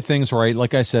would get things right.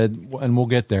 Like I said, and we'll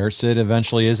get there. Sid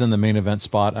eventually is in the main event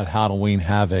spot at Halloween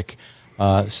Havoc.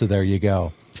 So there you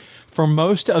go. For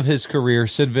most of his career,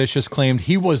 Sid Vicious claimed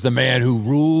he was the man who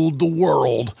ruled the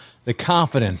world. The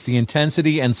confidence, the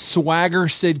intensity, and swagger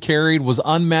Sid carried was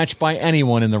unmatched by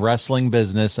anyone in the wrestling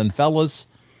business. And fellas,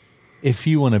 if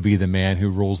you want to be the man who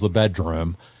rules the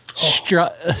bedroom,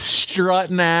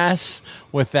 strutting ass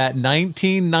with that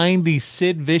 1990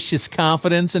 Sid Vicious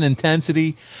confidence and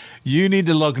intensity, you need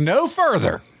to look no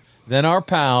further than our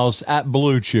pals at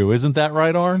Blue Chew. Isn't that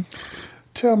right, Arn?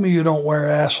 Tell me you don't wear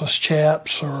assless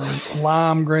chaps or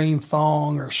lime green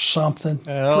thong or something.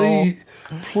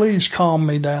 Please calm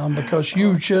me down, because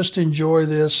you just enjoy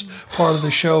this part of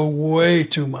the show way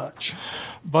too much.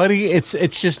 Buddy, it's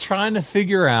just trying to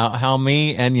figure out how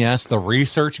me and, yes, the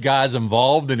research guys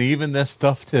involved and even this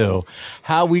stuff too,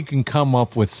 how we can come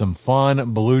up with some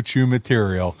fun Blue Chew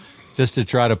material just to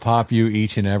try to pop you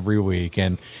each and every week.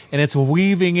 And it's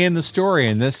weaving in the story.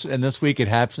 And this week it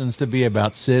happens to be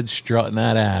about Sid strutting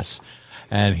that ass.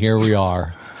 And here we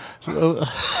are.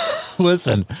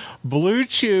 Listen, Blue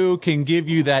Chew can give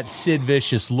you that Sid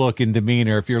Vicious look and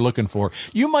demeanor if you're looking for.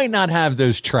 You might not have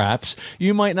those traps.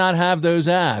 You might not have those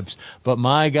abs. But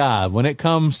my God, when it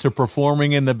comes to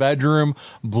performing in the bedroom,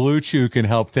 Blue Chew can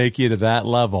help take you to that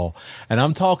level. And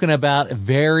I'm talking about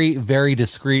very, very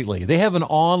discreetly. They have an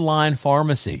online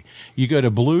pharmacy. You go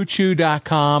to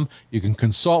BlueChew.com. You can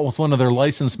consult with one of their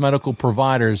licensed medical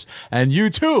providers. And you,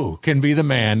 too, can be the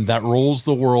man that rules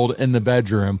the world in the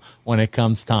bedroom when it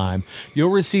comes time.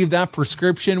 You'll receive that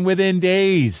prescription within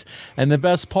days. And the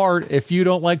best part, if you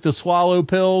don't like to swallow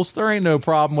pills, there ain't no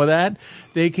problem with that.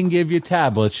 They can give you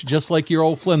tablets, just like your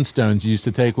old Flintstones used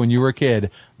to take when you were a kid.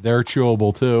 They're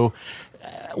chewable too.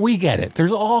 We get it.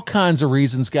 There's all kinds of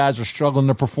reasons guys are struggling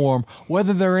to perform,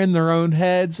 whether they're in their own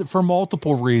heads for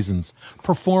multiple reasons.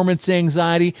 Performance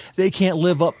anxiety, they can't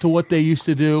live up to what they used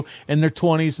to do in their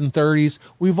 20s and 30s.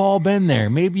 We've all been there.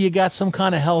 Maybe you got some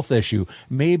kind of health issue.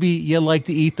 Maybe you like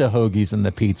to eat the hoagies and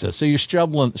the pizza. So you're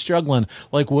struggling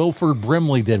like Wilford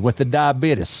Brimley did with the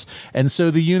diabetes. And so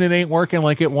the unit ain't working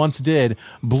like it once did.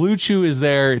 Blue Chew is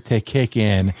there to kick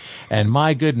in. And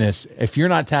my goodness, if you're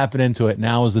not tapping into it,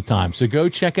 now is the time. So go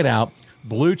check it out,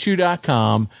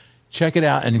 BlueChew.com. Check it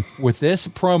out. And with this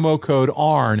promo code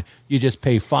ARN, you just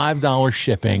pay $5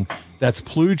 shipping. That's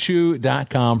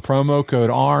BlueChew.com, promo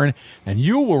code ARN, and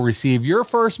you will receive your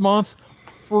first month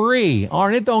free.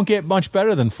 Arn, it don't get much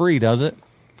better than free, does it?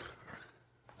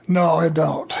 No, it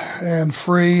don't. And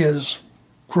free is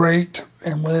great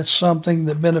And when it's something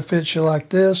that benefits you like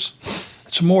this,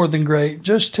 it's more than great.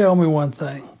 Just tell me one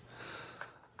thing.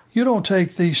 You don't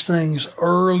take these things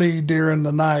early during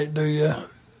the night, do you?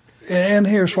 And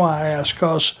here's why I ask,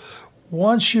 because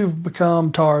once you've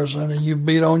become Tarzan and you've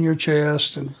beat on your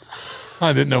chest and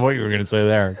I didn't know what you were going to say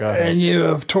there. Go ahead. And you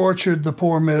have tortured the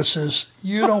poor missus.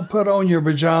 You don't put on your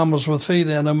pajamas with feet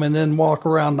in them and then walk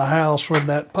around the house with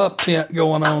that pup tent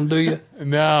going on, do you?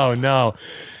 No.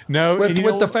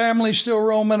 With the family still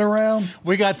roaming around?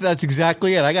 That's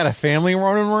exactly it. I got a family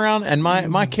roaming around, and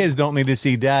my kids don't need to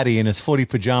see daddy in his footy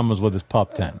pajamas with his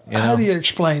pup tent. You know? How do you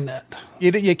explain that?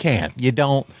 You can't. You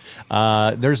don't.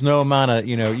 There's no amount of,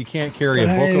 you can't carry a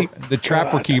book. The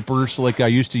trapper keepers, like I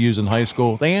used to use in high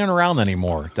school, they ain't around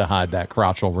anymore to hide that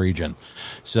crotchal region.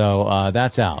 So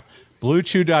that's out.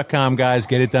 BlueChew.com, guys,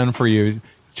 get it done for you.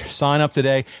 Sign up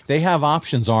today. They have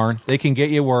options, Arn. They can get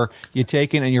you where you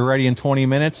take it and you're ready in 20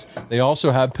 minutes. They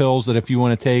also have pills that if you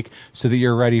want to take so that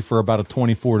you're ready for about a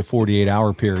 24 to 48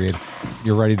 hour period,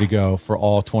 you're ready to go for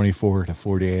all 24 to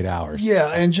 48 hours.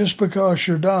 Yeah, and just because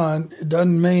you're done, it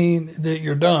doesn't mean that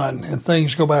you're done and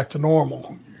things go back to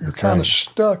normal. You're kind of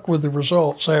stuck with the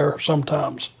results there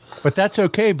sometimes. But that's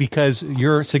okay because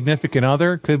your significant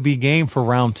other could be game for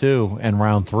round 2 and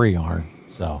round 3, Arn.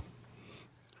 So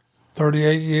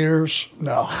 38 years?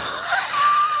 No.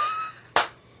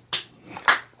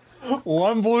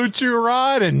 One Blue Chew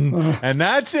ride, and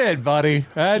that's it, buddy.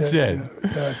 That's it.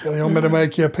 Yeah. You want me to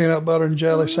make you a peanut butter and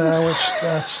jelly sandwich?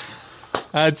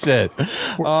 That's it.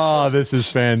 Oh, this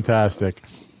is fantastic.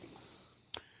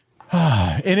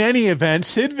 In any event,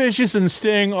 Sid Vicious and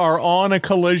Sting are on a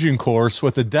collision course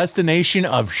with the destination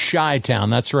of Chi-Town.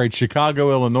 That's right, Chicago,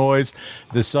 Illinois,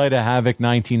 the site of Havoc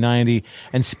 1990.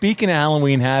 And speaking of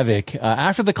Halloween Havoc,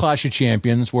 after the Clash of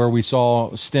Champions, where we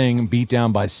saw Sting beat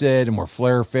down by Sid and where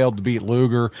Flair failed to beat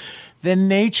Luger, the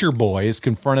Nature Boy is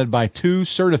confronted by 2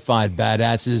 certified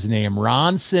badasses named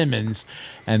Ron Simmons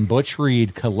and Butch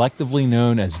Reed, collectively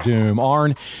known as Doom.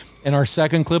 Arn, in our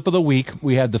second clip of the week,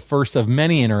 we had the first of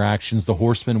many interactions the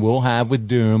Horsemen will have with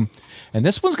Doom. And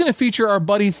this one's going to feature our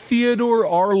buddy Theodore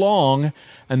R. Long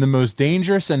and the most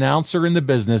dangerous announcer in the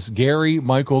business, Gary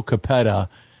Michael Capetta.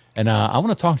 And I want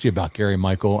to talk to you about Gary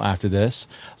Michael after this.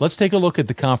 Let's take a look at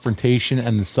the confrontation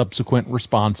and the subsequent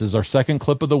responses. Our second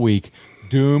clip of the week,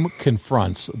 Doom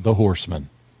confronts the Horsemen.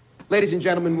 Ladies and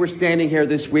gentlemen, we're standing here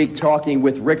this week talking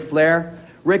with Ric Flair.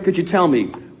 Rick, could you tell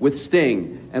me, with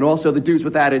Sting and also the Dudes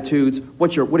with Attitudes,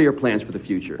 what are your plans for the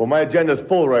future? Well, my agenda's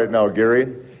full right now,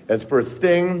 Gary. As for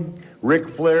Sting, Ric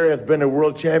Flair has been a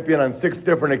world champion on 6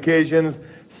 different occasions.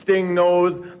 Sting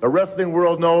knows, the wrestling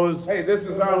world knows. Hey, this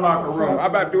is our locker room. How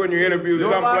about doing your interviews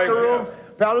Your someplace? locker room?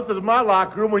 Pal, this is my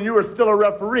locker room when you were still a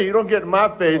referee. You don't get in my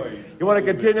face. You want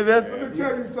to continue this? Let me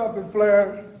tell you something,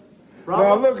 Flair.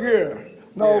 Now, look here.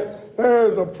 No,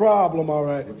 there's a problem, all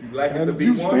right. And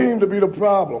you seem to be the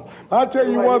problem. I'll tell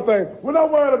you one thing. We're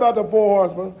not worried about the 4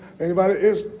 horsemen. Anybody?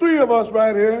 It's 3 of us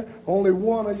right here. Only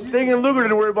one of you. Sting and Luger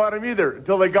didn't worry about him either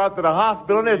until they got to the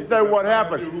hospital and they said what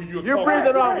happened. You're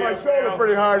breathing off my shoulder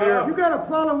pretty hard here. You got a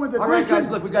problem with the All right, guys,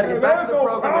 look, we got to get back to the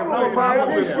program. No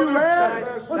problem. Get you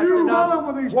mad? What you rolling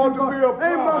with these people?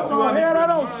 Hey, bust my head. I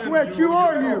don't sweat you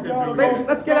or you. Ladies,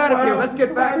 let's get out of here. Let's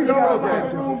get back to the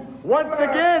program. Once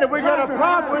again, if we got a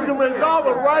problem, we can resolve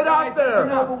it right out there.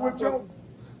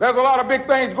 There's a lot of big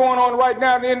things going on right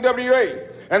now in the NWA.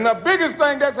 And the biggest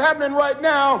thing that's happening right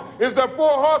now is the 4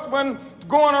 horsemen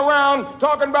going around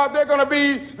talking about they're going to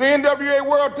be the NWA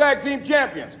World Tag Team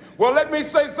Champions. Well, let me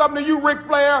say something to you, Ric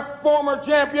Flair, former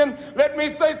champion. Let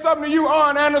me say something to you,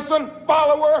 Arn Anderson,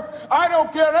 follower. I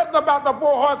don't care nothing about the 4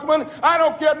 horsemen. I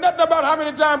don't care nothing about how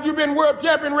many times you've been world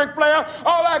champion, Ric Flair.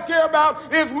 All I care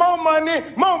about is more money,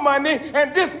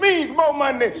 and this means more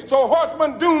money. So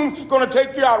Horseman Doom's going to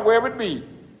take you out wherever it be.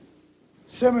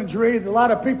 Simmons Reed, a lot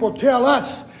of people tell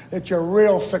us that you're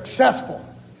real successful.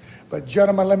 But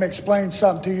gentlemen, let me explain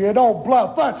something to you. You don't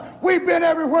bluff us. We've been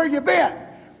everywhere you've been.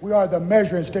 We are the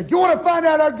measuring stick. You want to find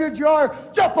out how good you are?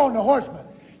 Jump on the Horseman.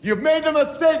 You've made the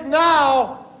mistake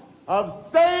now of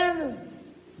saying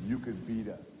you could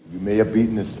beat us. You may have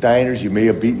beaten the Steiners, you may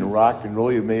have beaten Rock and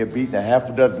Roll, you may have beaten a half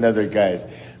a dozen other guys.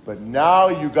 But now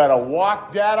you got to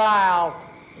walk that aisle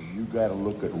and you got to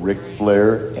look at Ric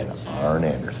Flair and Arn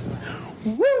Anderson.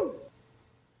 Woo!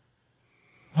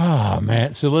 Ah,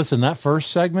 man. So listen, that first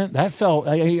segment, that felt,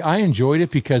 I enjoyed it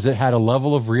because it had a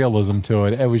level of realism to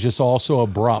it. It was just also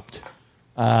abrupt.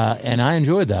 And I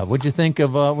enjoyed that. What'd you think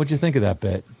of that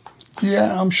bit?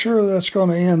 Yeah, I'm sure that's going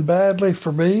to end badly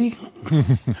for me.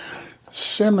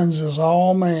 Simmons is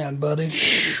all man, buddy.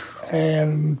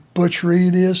 And Butch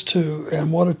Reed is too.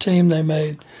 And what a team they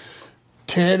made.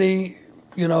 Teddy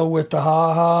with the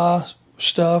ha-ha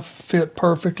stuff fit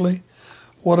perfectly.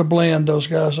 What a blend, those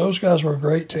guys. Those guys were a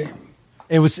great team.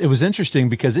 It was interesting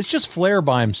because it's just Flair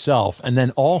by himself, and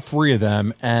then all three of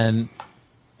them, and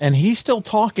he's still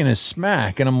talking his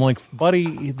smack, and I'm like,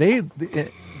 buddy,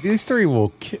 these three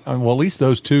will, well, at least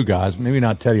those two guys, maybe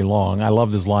not Teddy Long. I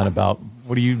loved his line about,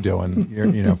 what are you doing?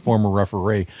 You're, former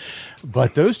referee.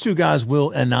 But those two guys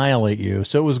will annihilate you.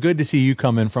 So it was good to see you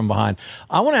come in from behind.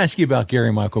 I want to ask you about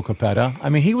Gary Michael Capetta. I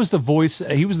mean, he was the voice,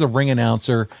 he was the ring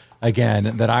announcer,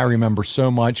 again, that I remember so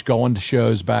much going to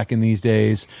shows back in these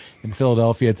days in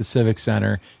Philadelphia at the Civic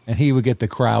Center, and he would get the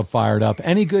crowd fired up.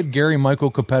 Any good Gary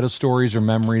Michael Capetta stories or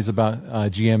memories about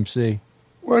GMC?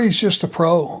 Well, he's just a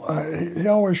pro. He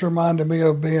always reminded me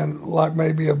of being like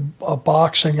maybe a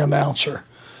boxing announcer.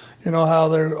 You know how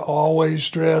they're always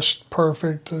dressed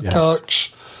perfect, the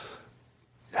tux,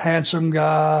 handsome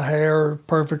guy, hair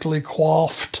perfectly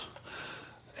coiffed,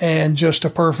 and just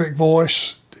a perfect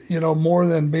voice. More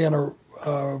than being a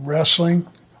wrestling.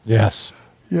 Yes.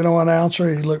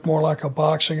 Announcer. He looked more like a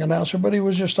boxing announcer, but he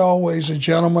was just always a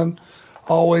gentleman,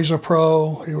 always a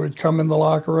pro. He would come in the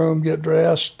locker room, get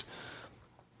dressed,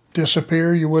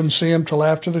 disappear. You wouldn't see him till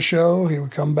after the show. He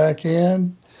would come back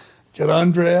in, get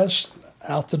undressed,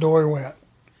 out the door he went.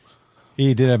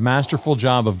 He did a masterful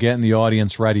job of getting the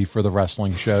audience ready for the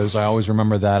wrestling shows. I always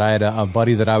remember that. I had a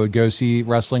buddy that I would go see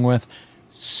wrestling with.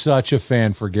 Such a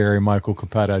fan for Gary Michael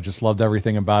Capetta. Just loved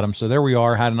everything about him. So there we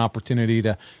are. Had an opportunity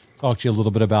to talk to you a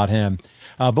little bit about him.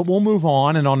 But we'll move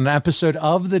on. And on an episode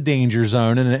of The Danger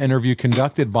Zone, in an interview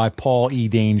conducted by Paul E.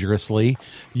 Dangerously,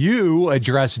 you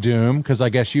addressed Doom, because I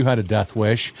guess you had a death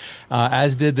wish,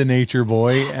 as did the Nature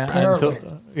Boy.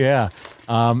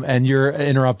 And you're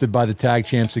interrupted by the tag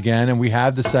champs again. And we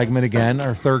have the segment again,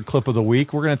 our third clip of the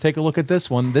week. We're going to take a look at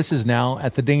this one. This is now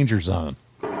at the Danger Zone.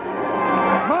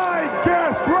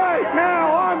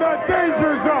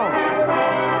 Danger Zone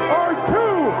are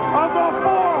two of the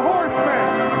four horsemen.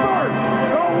 First,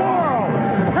 the world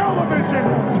television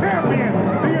champion,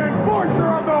 the enforcer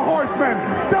of the horsemen,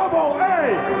 Double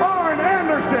A, Arn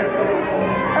Anderson.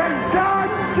 And God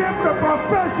Skip, the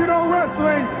professional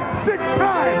wrestling,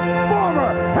 6-time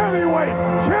former heavyweight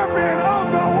champion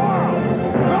of the world.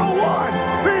 The one,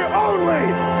 the only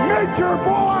Nature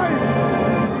Boy,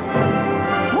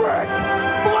 Ric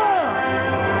Flair.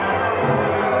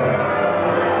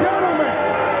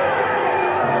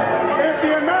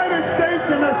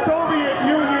 And the Soviet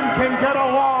Union can get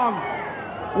along.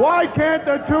 Why can't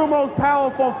the two most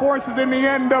powerful forces in the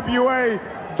NWA,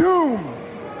 Doom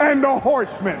and the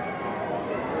Horsemen?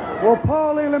 Well,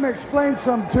 Paulie, let me explain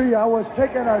something to you. I was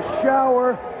taking a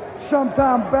shower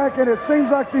sometime back, and it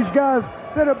seems like these guys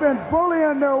that have been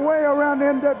bullying their way around the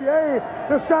NWA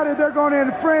decided they're going to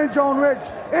infringe on Ric's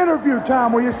interview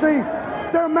time. Well, you see,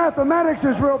 their mathematics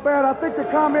is real bad. I think the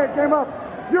comment came up,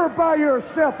 you're by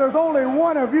yourself. There's only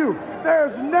one of you.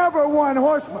 There's never one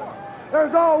horseman.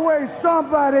 There's always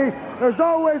somebody. There's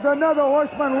always another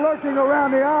horseman lurking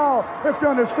around the aisle, if you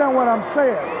understand what I'm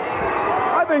saying.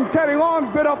 I think Teddy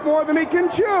Long's bit up more than he can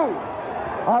chew.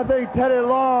 I think Teddy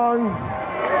Long,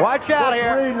 watch out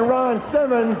here, and Ron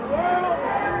Simmons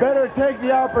better take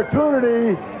the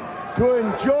opportunity to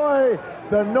enjoy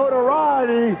the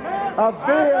notoriety of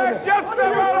being... Just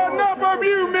about enough of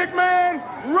you, McMahon,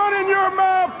 running your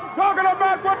mouth, talking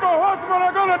about what the Horsemen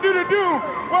are going to do to Doom.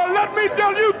 Well, let me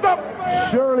tell you something.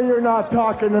 Surely you're not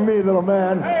talking to me, little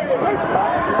man.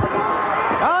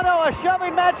 Oh, no, a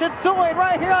shoving match ensuing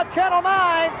right here on Channel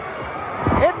 9.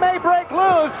 It may break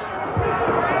loose.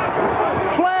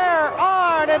 Flair,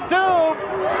 Arn, and Doom.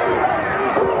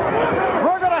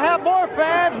 We're going to have more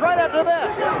fans right after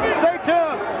this. Stay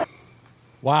tuned.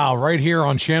 Wow, right here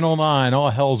on Channel 9,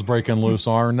 all hell's breaking loose,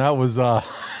 Arn. That was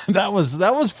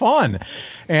fun.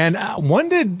 And when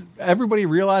did everybody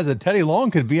realize that Teddy Long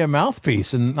could be a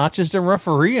mouthpiece and not just a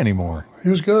referee anymore? He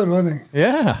was good, wasn't he?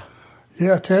 Yeah.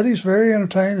 Yeah, Teddy's very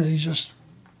entertaining. He's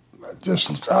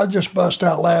I just bust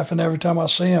out laughing every time I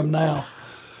see him now.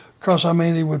 Because, I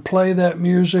mean, he would play that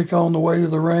music on the way to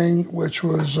the ring, which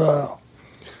was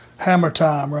Hammer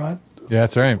Time, right? Yeah,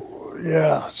 that's right.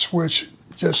 Yeah,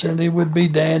 and he would be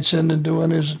dancing and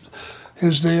doing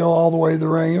his deal all the way to the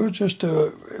ring. It was just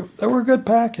they were a good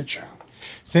package.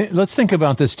 Let's think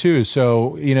about this too.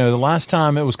 So, the last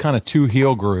time it was kind of two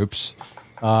heel groups.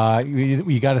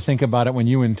 You got to think about it when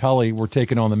you and Tully were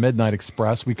taking on the Midnight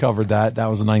Express. We covered that. That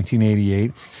was in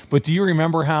 1988. But do you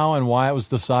remember how and why it was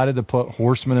decided to put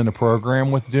Horseman in a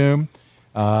program with Doom?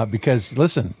 Because,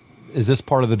 listen, is this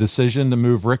part of the decision to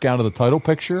move Rick out of the title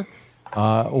picture?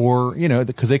 Or,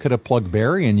 because they could have plugged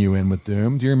Barry and you in with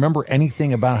Doom. Do you remember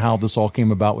anything about how this all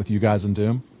came about with you guys and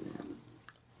Doom?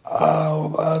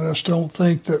 I just don't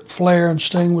think that Flair and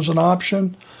Sting was an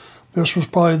option. This was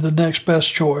probably the next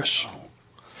best choice.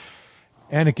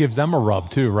 And it gives them a rub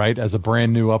too, right? As a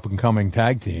brand new up and coming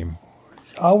tag team.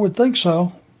 I would think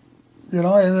so. You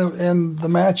know, and the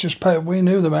matches we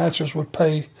knew the matches would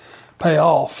pay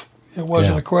off. It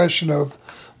wasn't a question of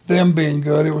them being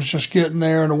good. It was just getting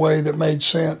there in a way that made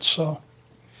sense. So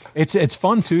it's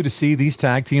fun too to see these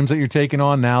tag teams that you're taking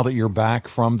on now that you're back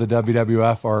from the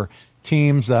WWF are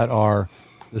teams that are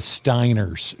the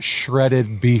Steiners,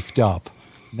 shredded, beefed up.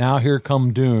 Now here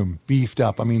come Doom, beefed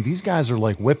up. I mean, these guys are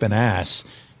like whipping ass.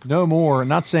 No more,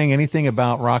 not saying anything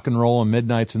about Rock and Roll and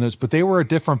Midnights and those, but they were a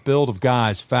different build of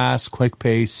guys, fast, quick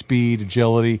pace, speed,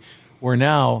 agility, where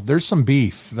now there's some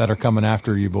beef that are coming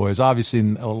after you boys. Obviously,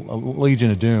 a Legion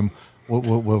of Doom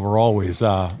were always,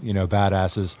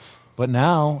 badasses. But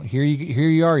now, here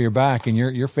you are, you're back, and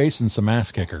you're facing some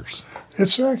ass kickers.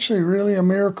 It's actually really a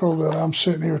miracle that I'm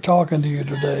sitting here talking to you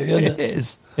today, isn't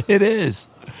it? It is.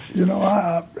 You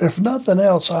know, if nothing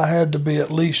else, I had to be at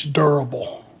least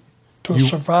durable to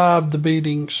survive the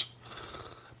beatings.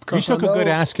 You took a good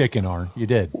ass kicking, Arn. You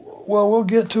did. Well, we'll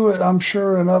get to it, I'm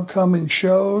sure, in upcoming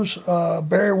shows.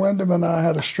 Barry Windham and I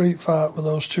had a street fight with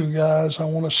those two guys. I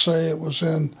want to say it was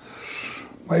in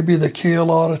maybe the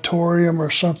Kiel Auditorium or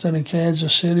something in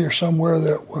Kansas City or somewhere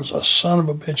that was a son of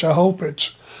a bitch. I hope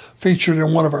it's featured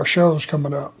in one of our shows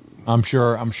coming up. I'm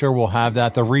sure we'll have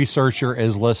that. The researcher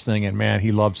is listening, and man,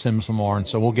 he loves him some more, and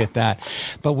so we'll get that.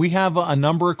 But we have a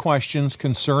number of questions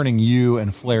concerning you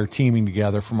and Flair teaming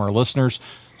together from our listeners.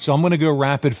 So I'm going to go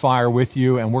rapid fire with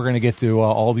you, and we're going to get to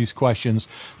all these questions.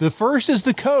 The first is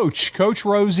the coach, Coach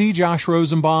Rosie, Josh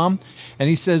Rosenbaum, and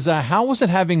he says, how was it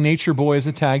having Nature Boy as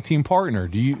a tag team partner?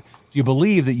 Do you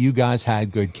believe that you guys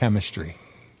had good chemistry?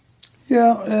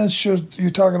 Yeah, and it's just, you're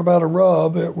talking about a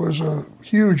rub. It was a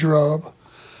huge rub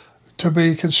to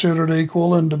be considered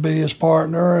equal and to be his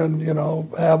partner and,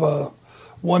 have a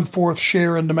 1/4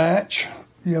 share in the match.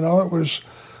 It was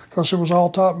because it was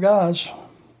all top guys.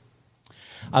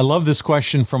 I love this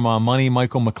question from Money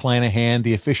Michael McClanahan,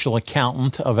 the official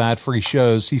accountant of Ad Free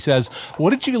Shows. He says,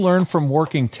 what did you learn from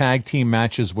working tag team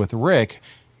matches with Rick?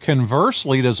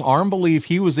 Conversely, does Arn believe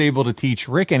he was able to teach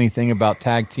Rick anything about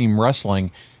tag team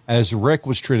wrestling, as Rick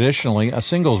was traditionally a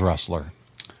singles wrestler?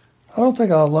 I don't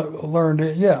think I learned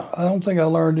it. Yeah, I don't think I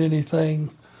learned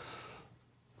anything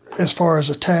as far as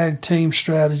a tag team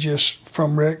strategist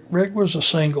from Rick. Rick was a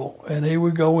single, and he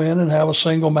would go in and have a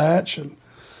single match and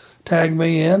tag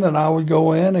me in, and I would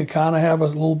go in and kind of have a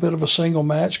little bit of a single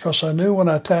match because I knew when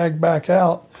I tagged back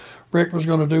out, Rick was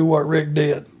going to do what Rick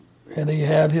did. And he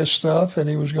had his stuff, and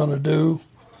he was going to do.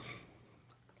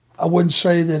 I wouldn't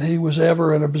say that he was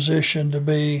ever in a position to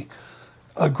be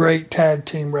a great tag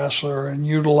team wrestler and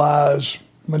utilize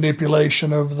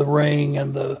manipulation of the ring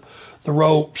and the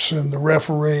ropes and the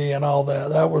referee and all that.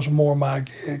 That was more my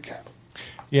gig.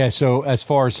 Yeah, so as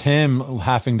far as him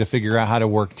having to figure out how to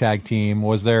work tag team,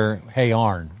 was there, hey,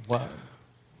 Arn? What?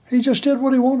 He just did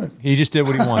what he wanted. He just did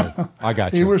what he wanted. I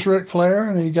got you. He was Ric Flair,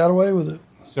 and he got away with it.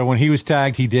 So when he was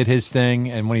tagged, he did his thing,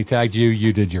 and when he tagged you,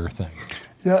 you did your thing.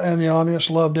 Yeah, and the audience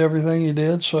loved everything he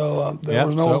did, so there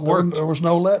was no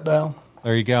letdown.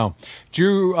 There you go.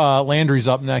 Drew Landry's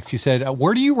up next. He said,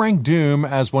 where do you rank Doom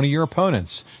as one of your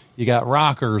opponents? You got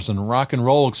Rockers and Rock and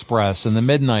Roll Express and the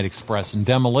Midnight Express and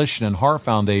Demolition and Heart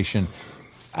Foundation.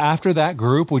 After that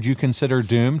group, would you consider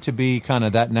Doom to be kind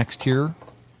of that next tier?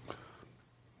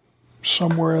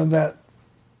 Somewhere in that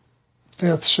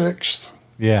 5th,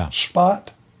 6th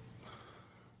spot.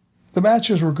 The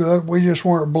matches were good. We just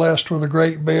weren't blessed with a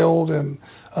great build and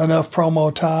enough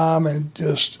promo time and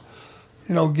just,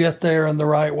 get there in the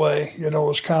right way. It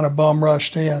was kind of bum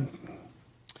rushed in.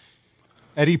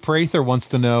 Eddie Prather wants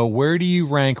to know, where do you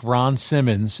rank Ron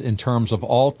Simmons in terms of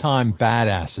all-time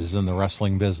badasses in the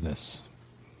wrestling business?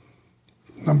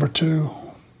 Number 2.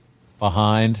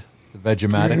 Behind the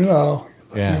Vegematic?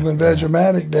 Human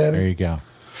Vegematic, Daddy. There you go.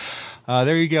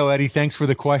 There you go, Eddie. Thanks for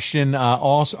the question.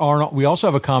 Arnold, we also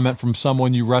have a comment from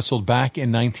someone you wrestled back in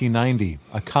 1990.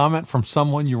 A comment from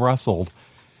someone you wrestled.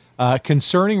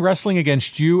 Concerning wrestling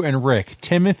against you and Rick,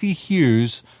 Timothy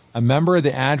Hughes, a member of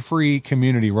the ad-free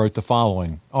community, wrote the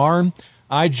following. Arn,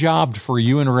 I jobbed for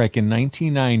you and Rick in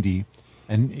 1990,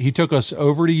 and he took us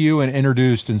over to you and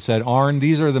introduced and said, Arn,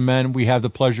 these are the men we have the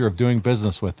pleasure of doing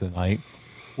business with tonight.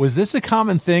 Was this a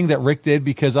common thing that Rick did?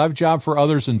 Because I've jobbed for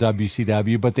others in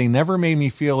WCW, but they never made me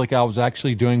feel like I was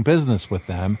actually doing business with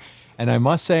them. And I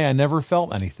must say I never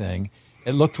felt anything.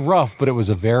 It looked rough, but it was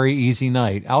a very easy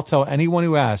night. I'll tell anyone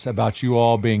who asks about you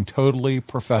all being totally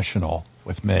professional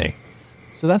with me.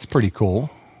 So that's pretty cool.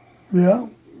 Yeah,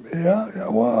 Yeah.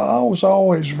 Well, I was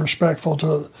always respectful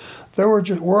to.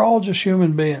 We're all just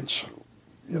human beings.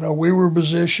 You know, we were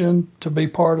positioned to be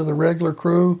part of the regular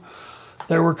crew.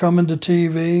 They were coming to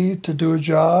TV to do a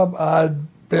job.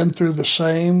 I'd been through the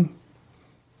same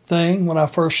thing when I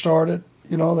first started.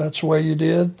 You know, that's the way you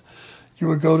did. You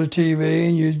would go to TV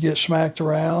and you'd get smacked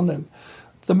around. And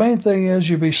the main thing is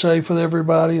you be safe with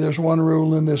everybody. There's one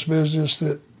rule in this business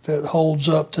that holds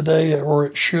up today, or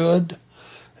it should.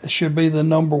 It should be the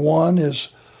number one is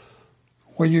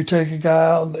when you take a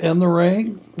guy out in the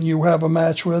ring, you have a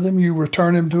match with him, you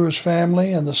return him to his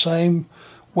family in the same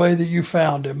way that you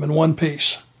found him, in one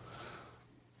piece.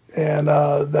 And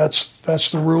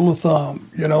that's the rule of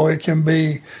thumb. You know, it can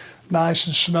be nice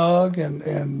and snug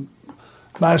and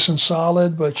nice and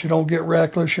solid, but you don't get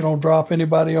reckless. You don't drop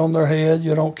anybody on their head.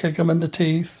 You don't kick them in the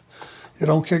teeth. You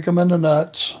don't kick them in the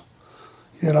nuts.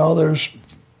 You know,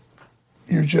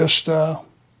 you just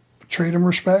treat them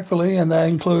respectfully, and that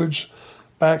includes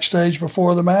backstage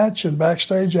before the match and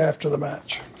backstage after the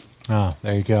match. Oh,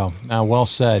 there you go. Well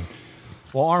said.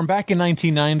 Well, Arn, back in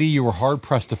 1990, you were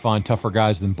hard-pressed to find tougher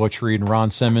guys than Butch Reed and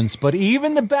Ron Simmons, but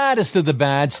even the baddest of the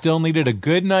bad still needed a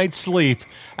good night's sleep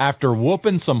after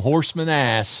whooping some Horseman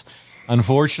ass.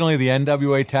 Unfortunately, the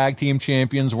NWA Tag Team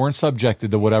Champions weren't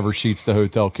subjected to whatever sheets the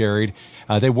hotel carried.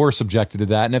 They were subjected to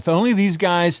that, and if only these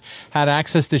guys had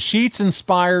access to sheets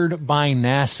inspired by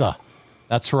NASA.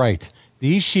 That's right.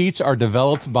 These sheets are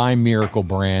developed by Miracle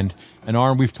Brand. And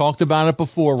Arn, we've talked about it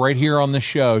before right here on the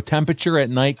show. Temperature at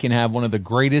night can have one of the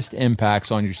greatest impacts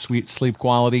on your sweet sleep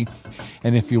quality.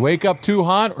 And if you wake up too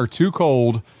hot or too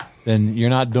cold, then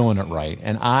you're not doing it right.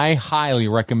 And I highly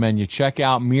recommend you check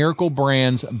out Miracle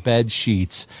Brand's bed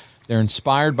sheets. They're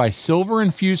inspired by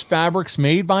silver-infused fabrics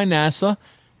made by NASA.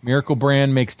 Miracle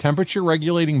Brand makes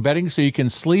temperature-regulating bedding so you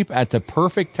can sleep at the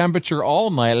perfect temperature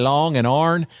all night long. And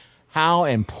Arn, how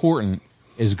important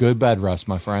is good bed rest,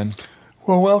 my friend?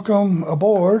 Well, welcome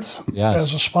aboard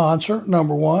as a sponsor,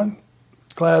 number one.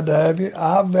 Glad to have you.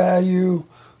 I value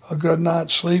a good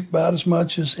night's sleep about as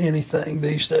much as anything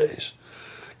these days.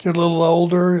 Get a little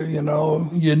older, you know,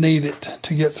 you need it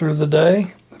to get through the day,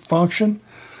 function.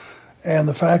 And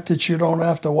the fact that you don't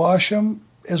have to wash them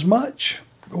as much,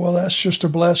 well, that's just a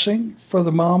blessing for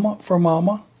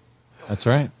mama. That's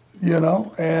right. You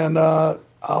know, and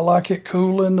I like it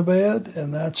cool in the bed,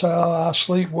 and that's how I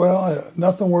sleep well.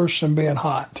 Nothing worse than being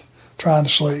hot, trying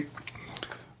to sleep.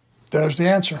 There's the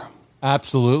answer.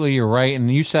 Absolutely, you're right.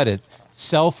 And you said it.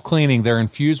 Self-cleaning. They're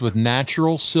infused with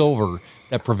natural silver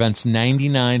that prevents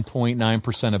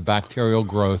 99.9% of bacterial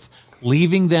growth,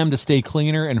 leaving them to stay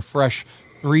cleaner and fresh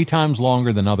 3 times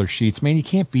longer than other sheets. Man, you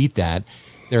can't beat that.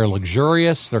 They're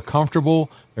luxurious, they're comfortable,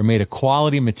 they're made of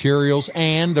quality materials,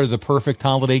 and they're the perfect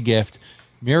holiday gift.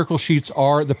 Miracle Sheets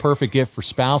are the perfect gift for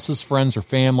spouses, friends, or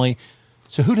family.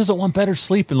 So who doesn't want better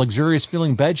sleep and luxurious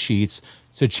feeling bed sheets?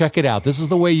 So check it out. This is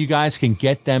the way you guys can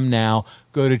get them now.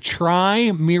 Go to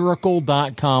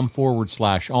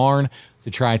trymiracle.com/Arn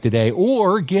to try it today,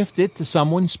 or gift it to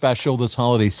someone special this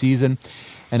holiday season.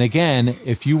 And again,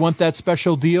 if you want that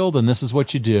special deal, then this is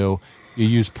what you do. You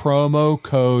use promo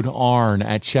code ARN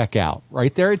at checkout.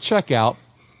 Right there at checkout,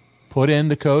 put in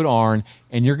the code ARN,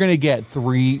 and you're going to get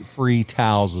 3 free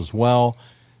towels as well.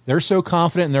 They're so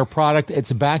confident in their product,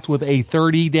 it's backed with a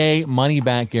 30-day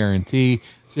money-back guarantee.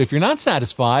 So if you're not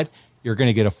satisfied, you're going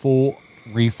to get a full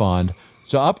refund.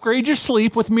 So upgrade your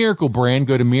sleep with Miracle Brand.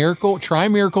 Go to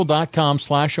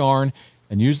trymiracle.com/Arn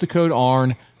and use the code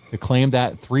ARN to claim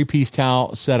that 3-piece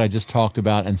towel set I just talked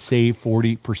about and save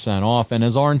 40% off. And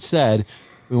as Arn said,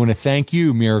 we want to thank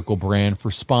you, Miracle Brand, for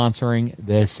sponsoring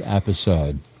this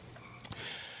episode.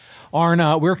 Arn,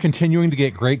 we're continuing to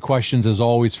get great questions, as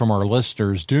always, from our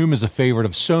listeners. Doom is a favorite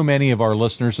of so many of our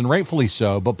listeners, and rightfully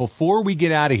so. But before we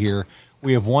get out of here,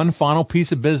 we have one final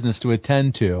piece of business to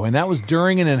attend to, and that was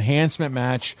during an enhancement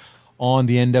match on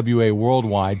the NWA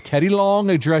Worldwide. Teddy Long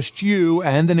addressed you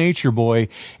and the Nature Boy,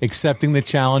 accepting the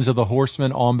challenge of the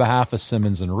Horsemen on behalf of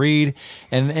Simmons and Reed.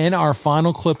 And in our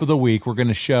final clip of the week, we're going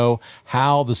to show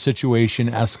how the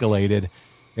situation escalated.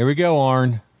 Here we go,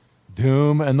 Arn.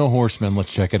 Doom and the Horsemen.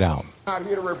 Let's check it out. Out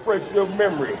here to refresh your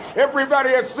memory. Everybody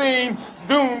has seen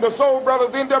Doom, the Soul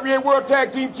Brothers, the NWA World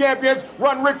Tag Team Champions,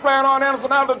 run Ric Flair and Arn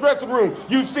Anderson out of the dressing room.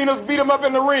 You've seen us beat them up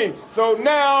in the ring. So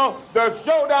now the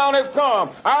showdown has come.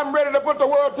 I'm ready to put the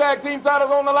World Tag Team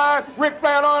titles on the line. Ric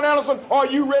Flair and Arn Anderson, are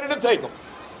you ready to take them?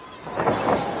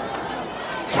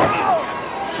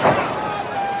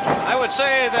 I would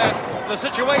say that the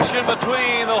situation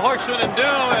between the Horsemen and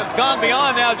Doom has gone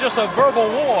beyond now just a verbal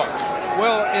war.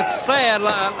 Well, it's sad,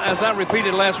 as I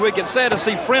repeated last week, it's sad to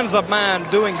see friends of mine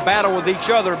doing battle with each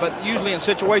other, but usually in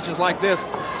situations like this,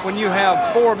 when you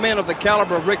have 4 men of the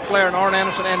caliber of Ric Flair and Arn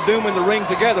Anderson and Doom in the ring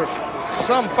together,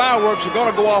 some fireworks are going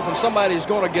to go off and somebody's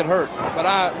going to get hurt. But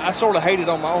I sort of hate it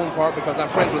on my own part because I'm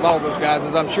friends with all those guys,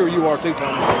 as I'm sure you are too,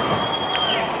 Tony.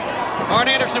 Arn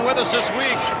Anderson with us this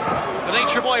week. The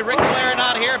Nature Boy Ric Flair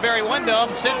not here. Barry Windham,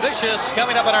 Sid Vicious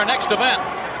coming up at our next event.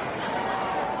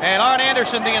 And Arn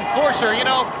Anderson, the enforcer, you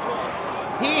know,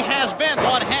 he has been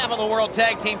one half of the World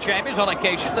Tag Team Champions on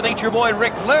occasion, the Nature Boy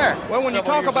Ric Flair. Well, when you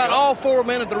talk about all 4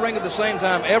 men at the ring at the same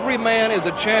time, every man is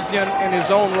a champion in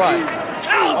his own right.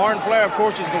 Arn Flair, of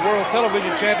course, is the World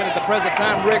Television Champion at the present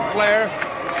time. Ric Flair,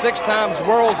 6 times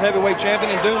World's Heavyweight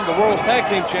Champion, and Doom, the World's Tag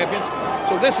Team Champions.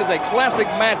 So this is a classic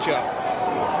matchup.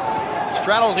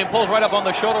 Straddles him, pulls right up on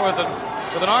the shoulder with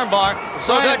an arm bar.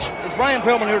 So is Brian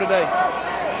Pillman here today?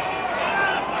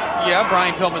 Yeah,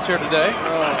 Brian Pillman's here today.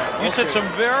 You said some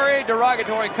very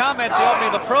derogatory comments at the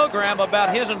opening of the program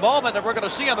about his involvement that we're going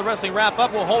to see on the wrestling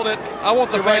wrap-up. We'll hold it. I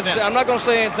want the fans to see. I'm not going to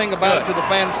say anything about it till the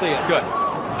fans see it. Good.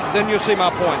 Then you'll see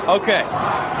my point. Okay.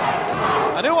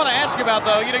 I do want to ask you about,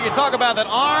 though, you know, you talk about that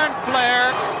Arn,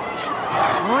 Flair,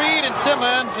 Reed and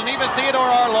Simmons, and even Theodore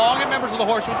R. Long and members of the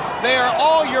Horsemen, they are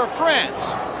all your friends.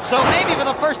 So maybe for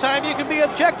the first time you can be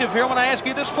objective here when I ask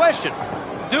you this question.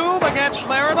 Doom against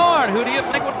Flair and Arn. Who do you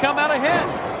think would come out ahead?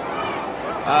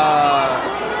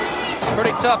 It's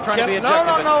pretty tough trying to be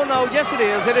objective. No. Yes, it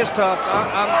is. It is tough.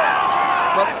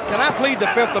 But can I plead the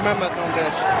Fifth Amendment on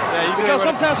this? Yeah, you because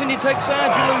sometimes when you take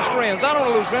sides, you lose friends. I don't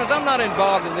want to lose friends. I'm not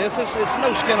involved in this. It's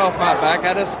no skin off my back.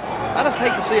 I just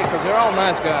hate to see it because they're all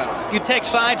nice guys. You take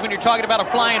sides when you're talking about a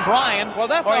Flying Brian. Well,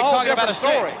 that's a whole different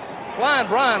story. Flying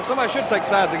Brian, somebody should take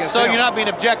sides against him. So you're not being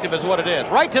objective is what it is.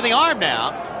 Right to the arm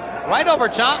now. Right over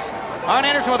top. Arn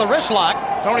Anderson with a wrist lock.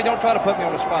 Tony, don't try to put me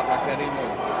on the spot like that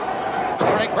anymore.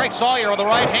 Greg Sawyer with the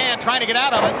right hand trying to get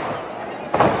out of it.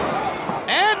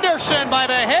 Anderson by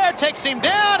the hair takes him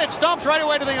down and stomps right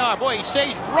away to the arm. Boy, he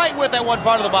stays right with that one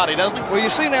part of the body, doesn't he? Well, you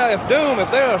see now, if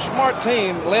they're a smart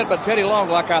team led by Teddy Long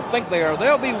like I think they are,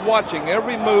 they'll be watching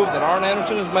every move that Arn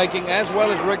Anderson is making as well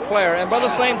as Ric Flair. And by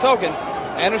the same token,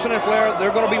 Anderson and Flair,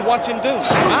 they're going to be watching Doom.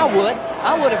 I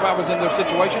would if I was in their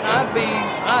situation.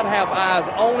 I'd have eyes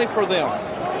only for them.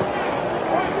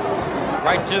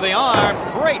 Right to the arm.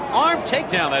 Great arm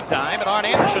takedown that time. And Arn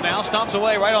Anderson now stomps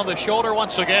away right on the shoulder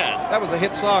once again. That was a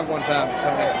hit song one time,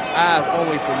 Tony. Eyes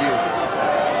only for you.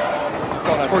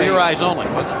 It's for your eyes only.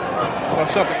 Well,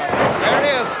 something like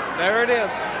that. There it is.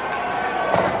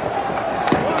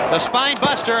 The spine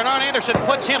buster, and Arn Anderson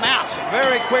puts him out.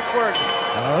 Very quick work.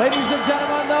 Ladies and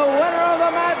gentlemen, the winner of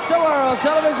the match, the World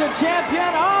Television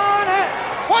Champion, Arn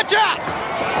Anderson. Watch out!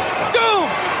 Doom!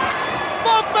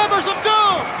 Both members of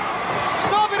Doom!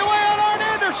 Stomping away on Arn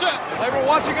Anderson. They were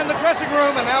watching in the dressing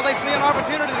room, and now they see an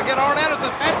opportunity to get Arn Anderson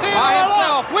and by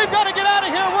himself. We've got to get out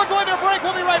of here. We're going to break.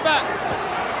 We'll be right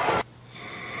back.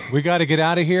 We got to get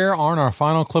out of here. Arn, our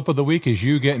final clip of the week is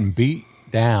you getting beat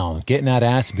down, getting that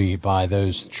ass beat by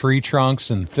those tree trunks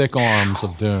and thick arms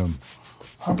of Doom.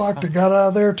 I'd like to get out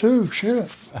of there too. Shit.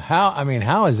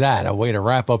 How is that a way to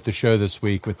wrap up the show this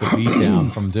week with the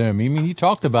beatdown from Doom? I mean, you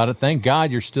talked about it. Thank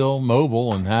God you're still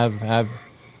mobile and have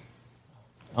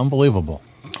unbelievable.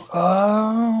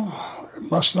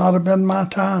 It must not have been my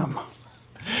time.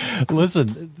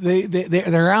 Listen,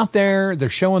 they're out there. They're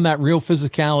showing that real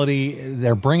physicality.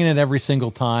 They're bringing it every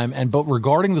single time. But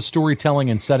regarding the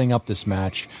storytelling and setting up this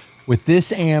match, with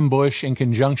this ambush in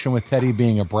conjunction with Teddy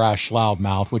being a brash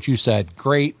loudmouth, which you said,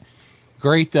 great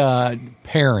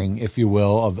pairing, if you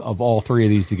will, of all three of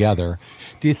these together.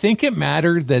 Do you think it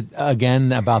mattered that,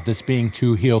 again, about this being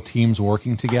two heel teams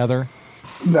working together?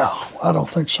 No, I don't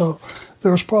think so.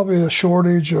 There was probably a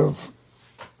shortage of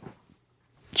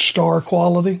star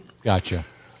quality. Gotcha.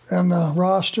 And the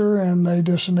roster, and they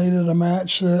just needed a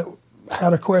match that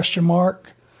had a question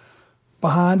mark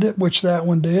behind it, which that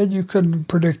one did. You couldn't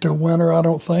predict a winner, I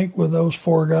don't think, with those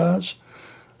four guys.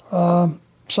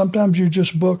 Sometimes you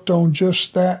just booked on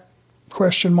just that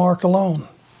question mark alone.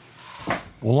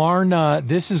 Well, Arn,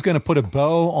 this is going to put a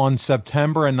bow on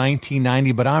September of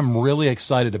 1990, but I'm really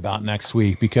excited about next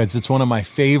week because it's one of my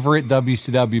favorite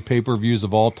WCW pay-per-views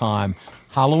of all time.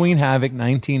 Halloween Havoc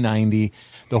 1990.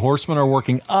 The Horsemen are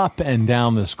working up and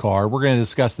down this card. We're going to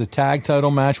discuss the tag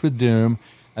title match with Doom,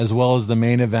 as well as the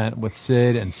main event with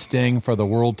Sid and Sting for the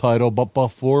world title. But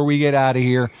before we get out of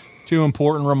here, two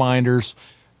important reminders.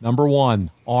 Number one,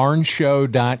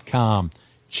 ArnShow.com.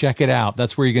 Check it out.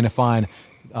 That's where you're going to find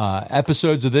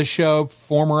episodes of this show,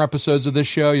 former episodes of this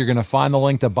show. You're going to find the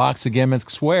link to Box of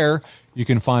Gimmicks, where you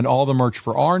can find all the merch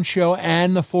for Arn Show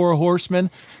and the Four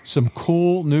Horsemen. Some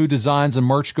cool new designs and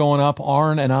merch going up.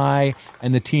 Arn and I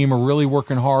and the team are really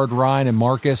working hard, Ryan and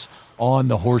Marcus, on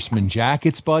the Horseman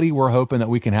jackets, buddy. We're hoping that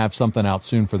we can have something out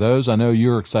soon for those. I know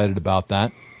you're excited about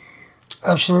that.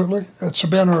 Absolutely. It's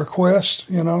been a request,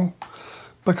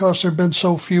 because there have been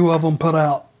so few of them put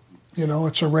out.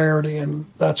 It's a rarity, and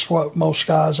that's what most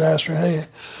guys ask me. Hey,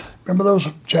 remember those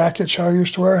jackets I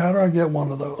used to wear? How do I get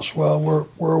one of those? Well,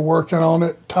 we're working on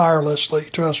it tirelessly.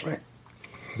 Trust me.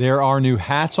 There are new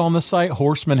hats on the site,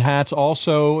 Horseman hats.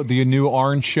 Also, the new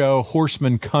Arn Show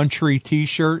Horseman Country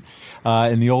T-shirt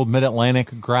in the old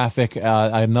Mid-Atlantic graphic,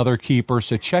 another keeper.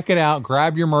 So check it out.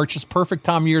 Grab your merch. It's perfect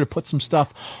time of year to put some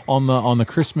stuff on the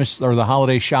Christmas or the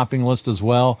holiday shopping list as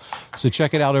well. So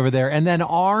check it out over there. And then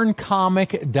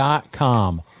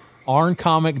arncomic.com.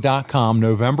 arncomic.com,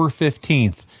 November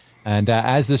 15th. And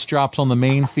as this drops on the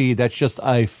main feed, that's just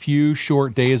a few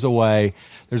short days away.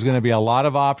 There's going to be a lot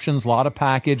of options, lots of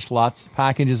packages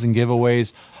and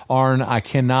giveaways. Arn, I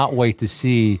cannot wait to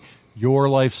see your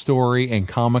life story in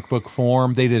comic book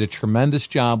form. They did a tremendous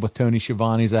job with Tony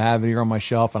Schiavone's. I have it here on my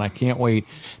shelf, and I can't wait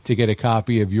to get a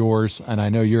copy of yours. And I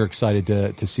know you're excited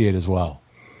to see it as well.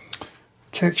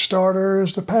 Kickstarter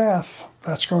is the path.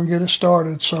 That's going to get us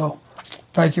started. So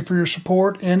thank you for your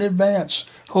support in advance.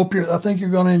 I think you're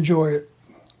going to enjoy it.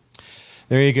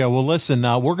 There you go. Well, listen,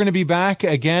 we're going to be back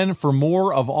again for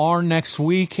more of Arn next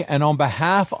week. And on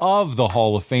behalf of the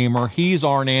Hall of Famer, he's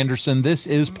Arn Anderson. This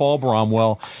is Paul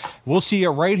Bromwell. We'll see you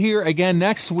right here again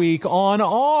next week on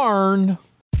Arn.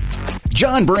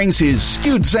 John brings his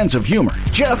skewed sense of humor.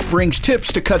 Jeff brings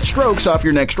tips to cut strokes off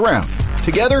your next round.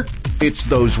 Together, it's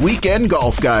those weekend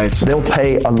golf guys. They'll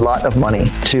pay a lot of money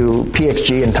to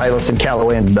PXG and Titleist and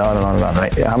Callaway and on and on and on,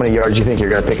 right? How many yards do you think you're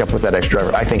going to pick up with that extra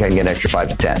driver? I think I can get an extra 5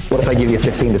 to 10. What if I give you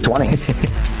 15 to 20?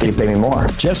 You pay me more.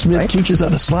 Jeff Smith teaches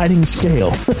on the sliding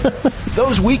scale.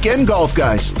 Those Weekend Golf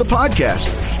Guys, the podcast,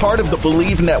 part of the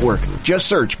Believe Network. Just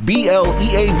search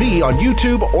BLEAV on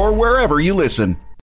YouTube or wherever you listen.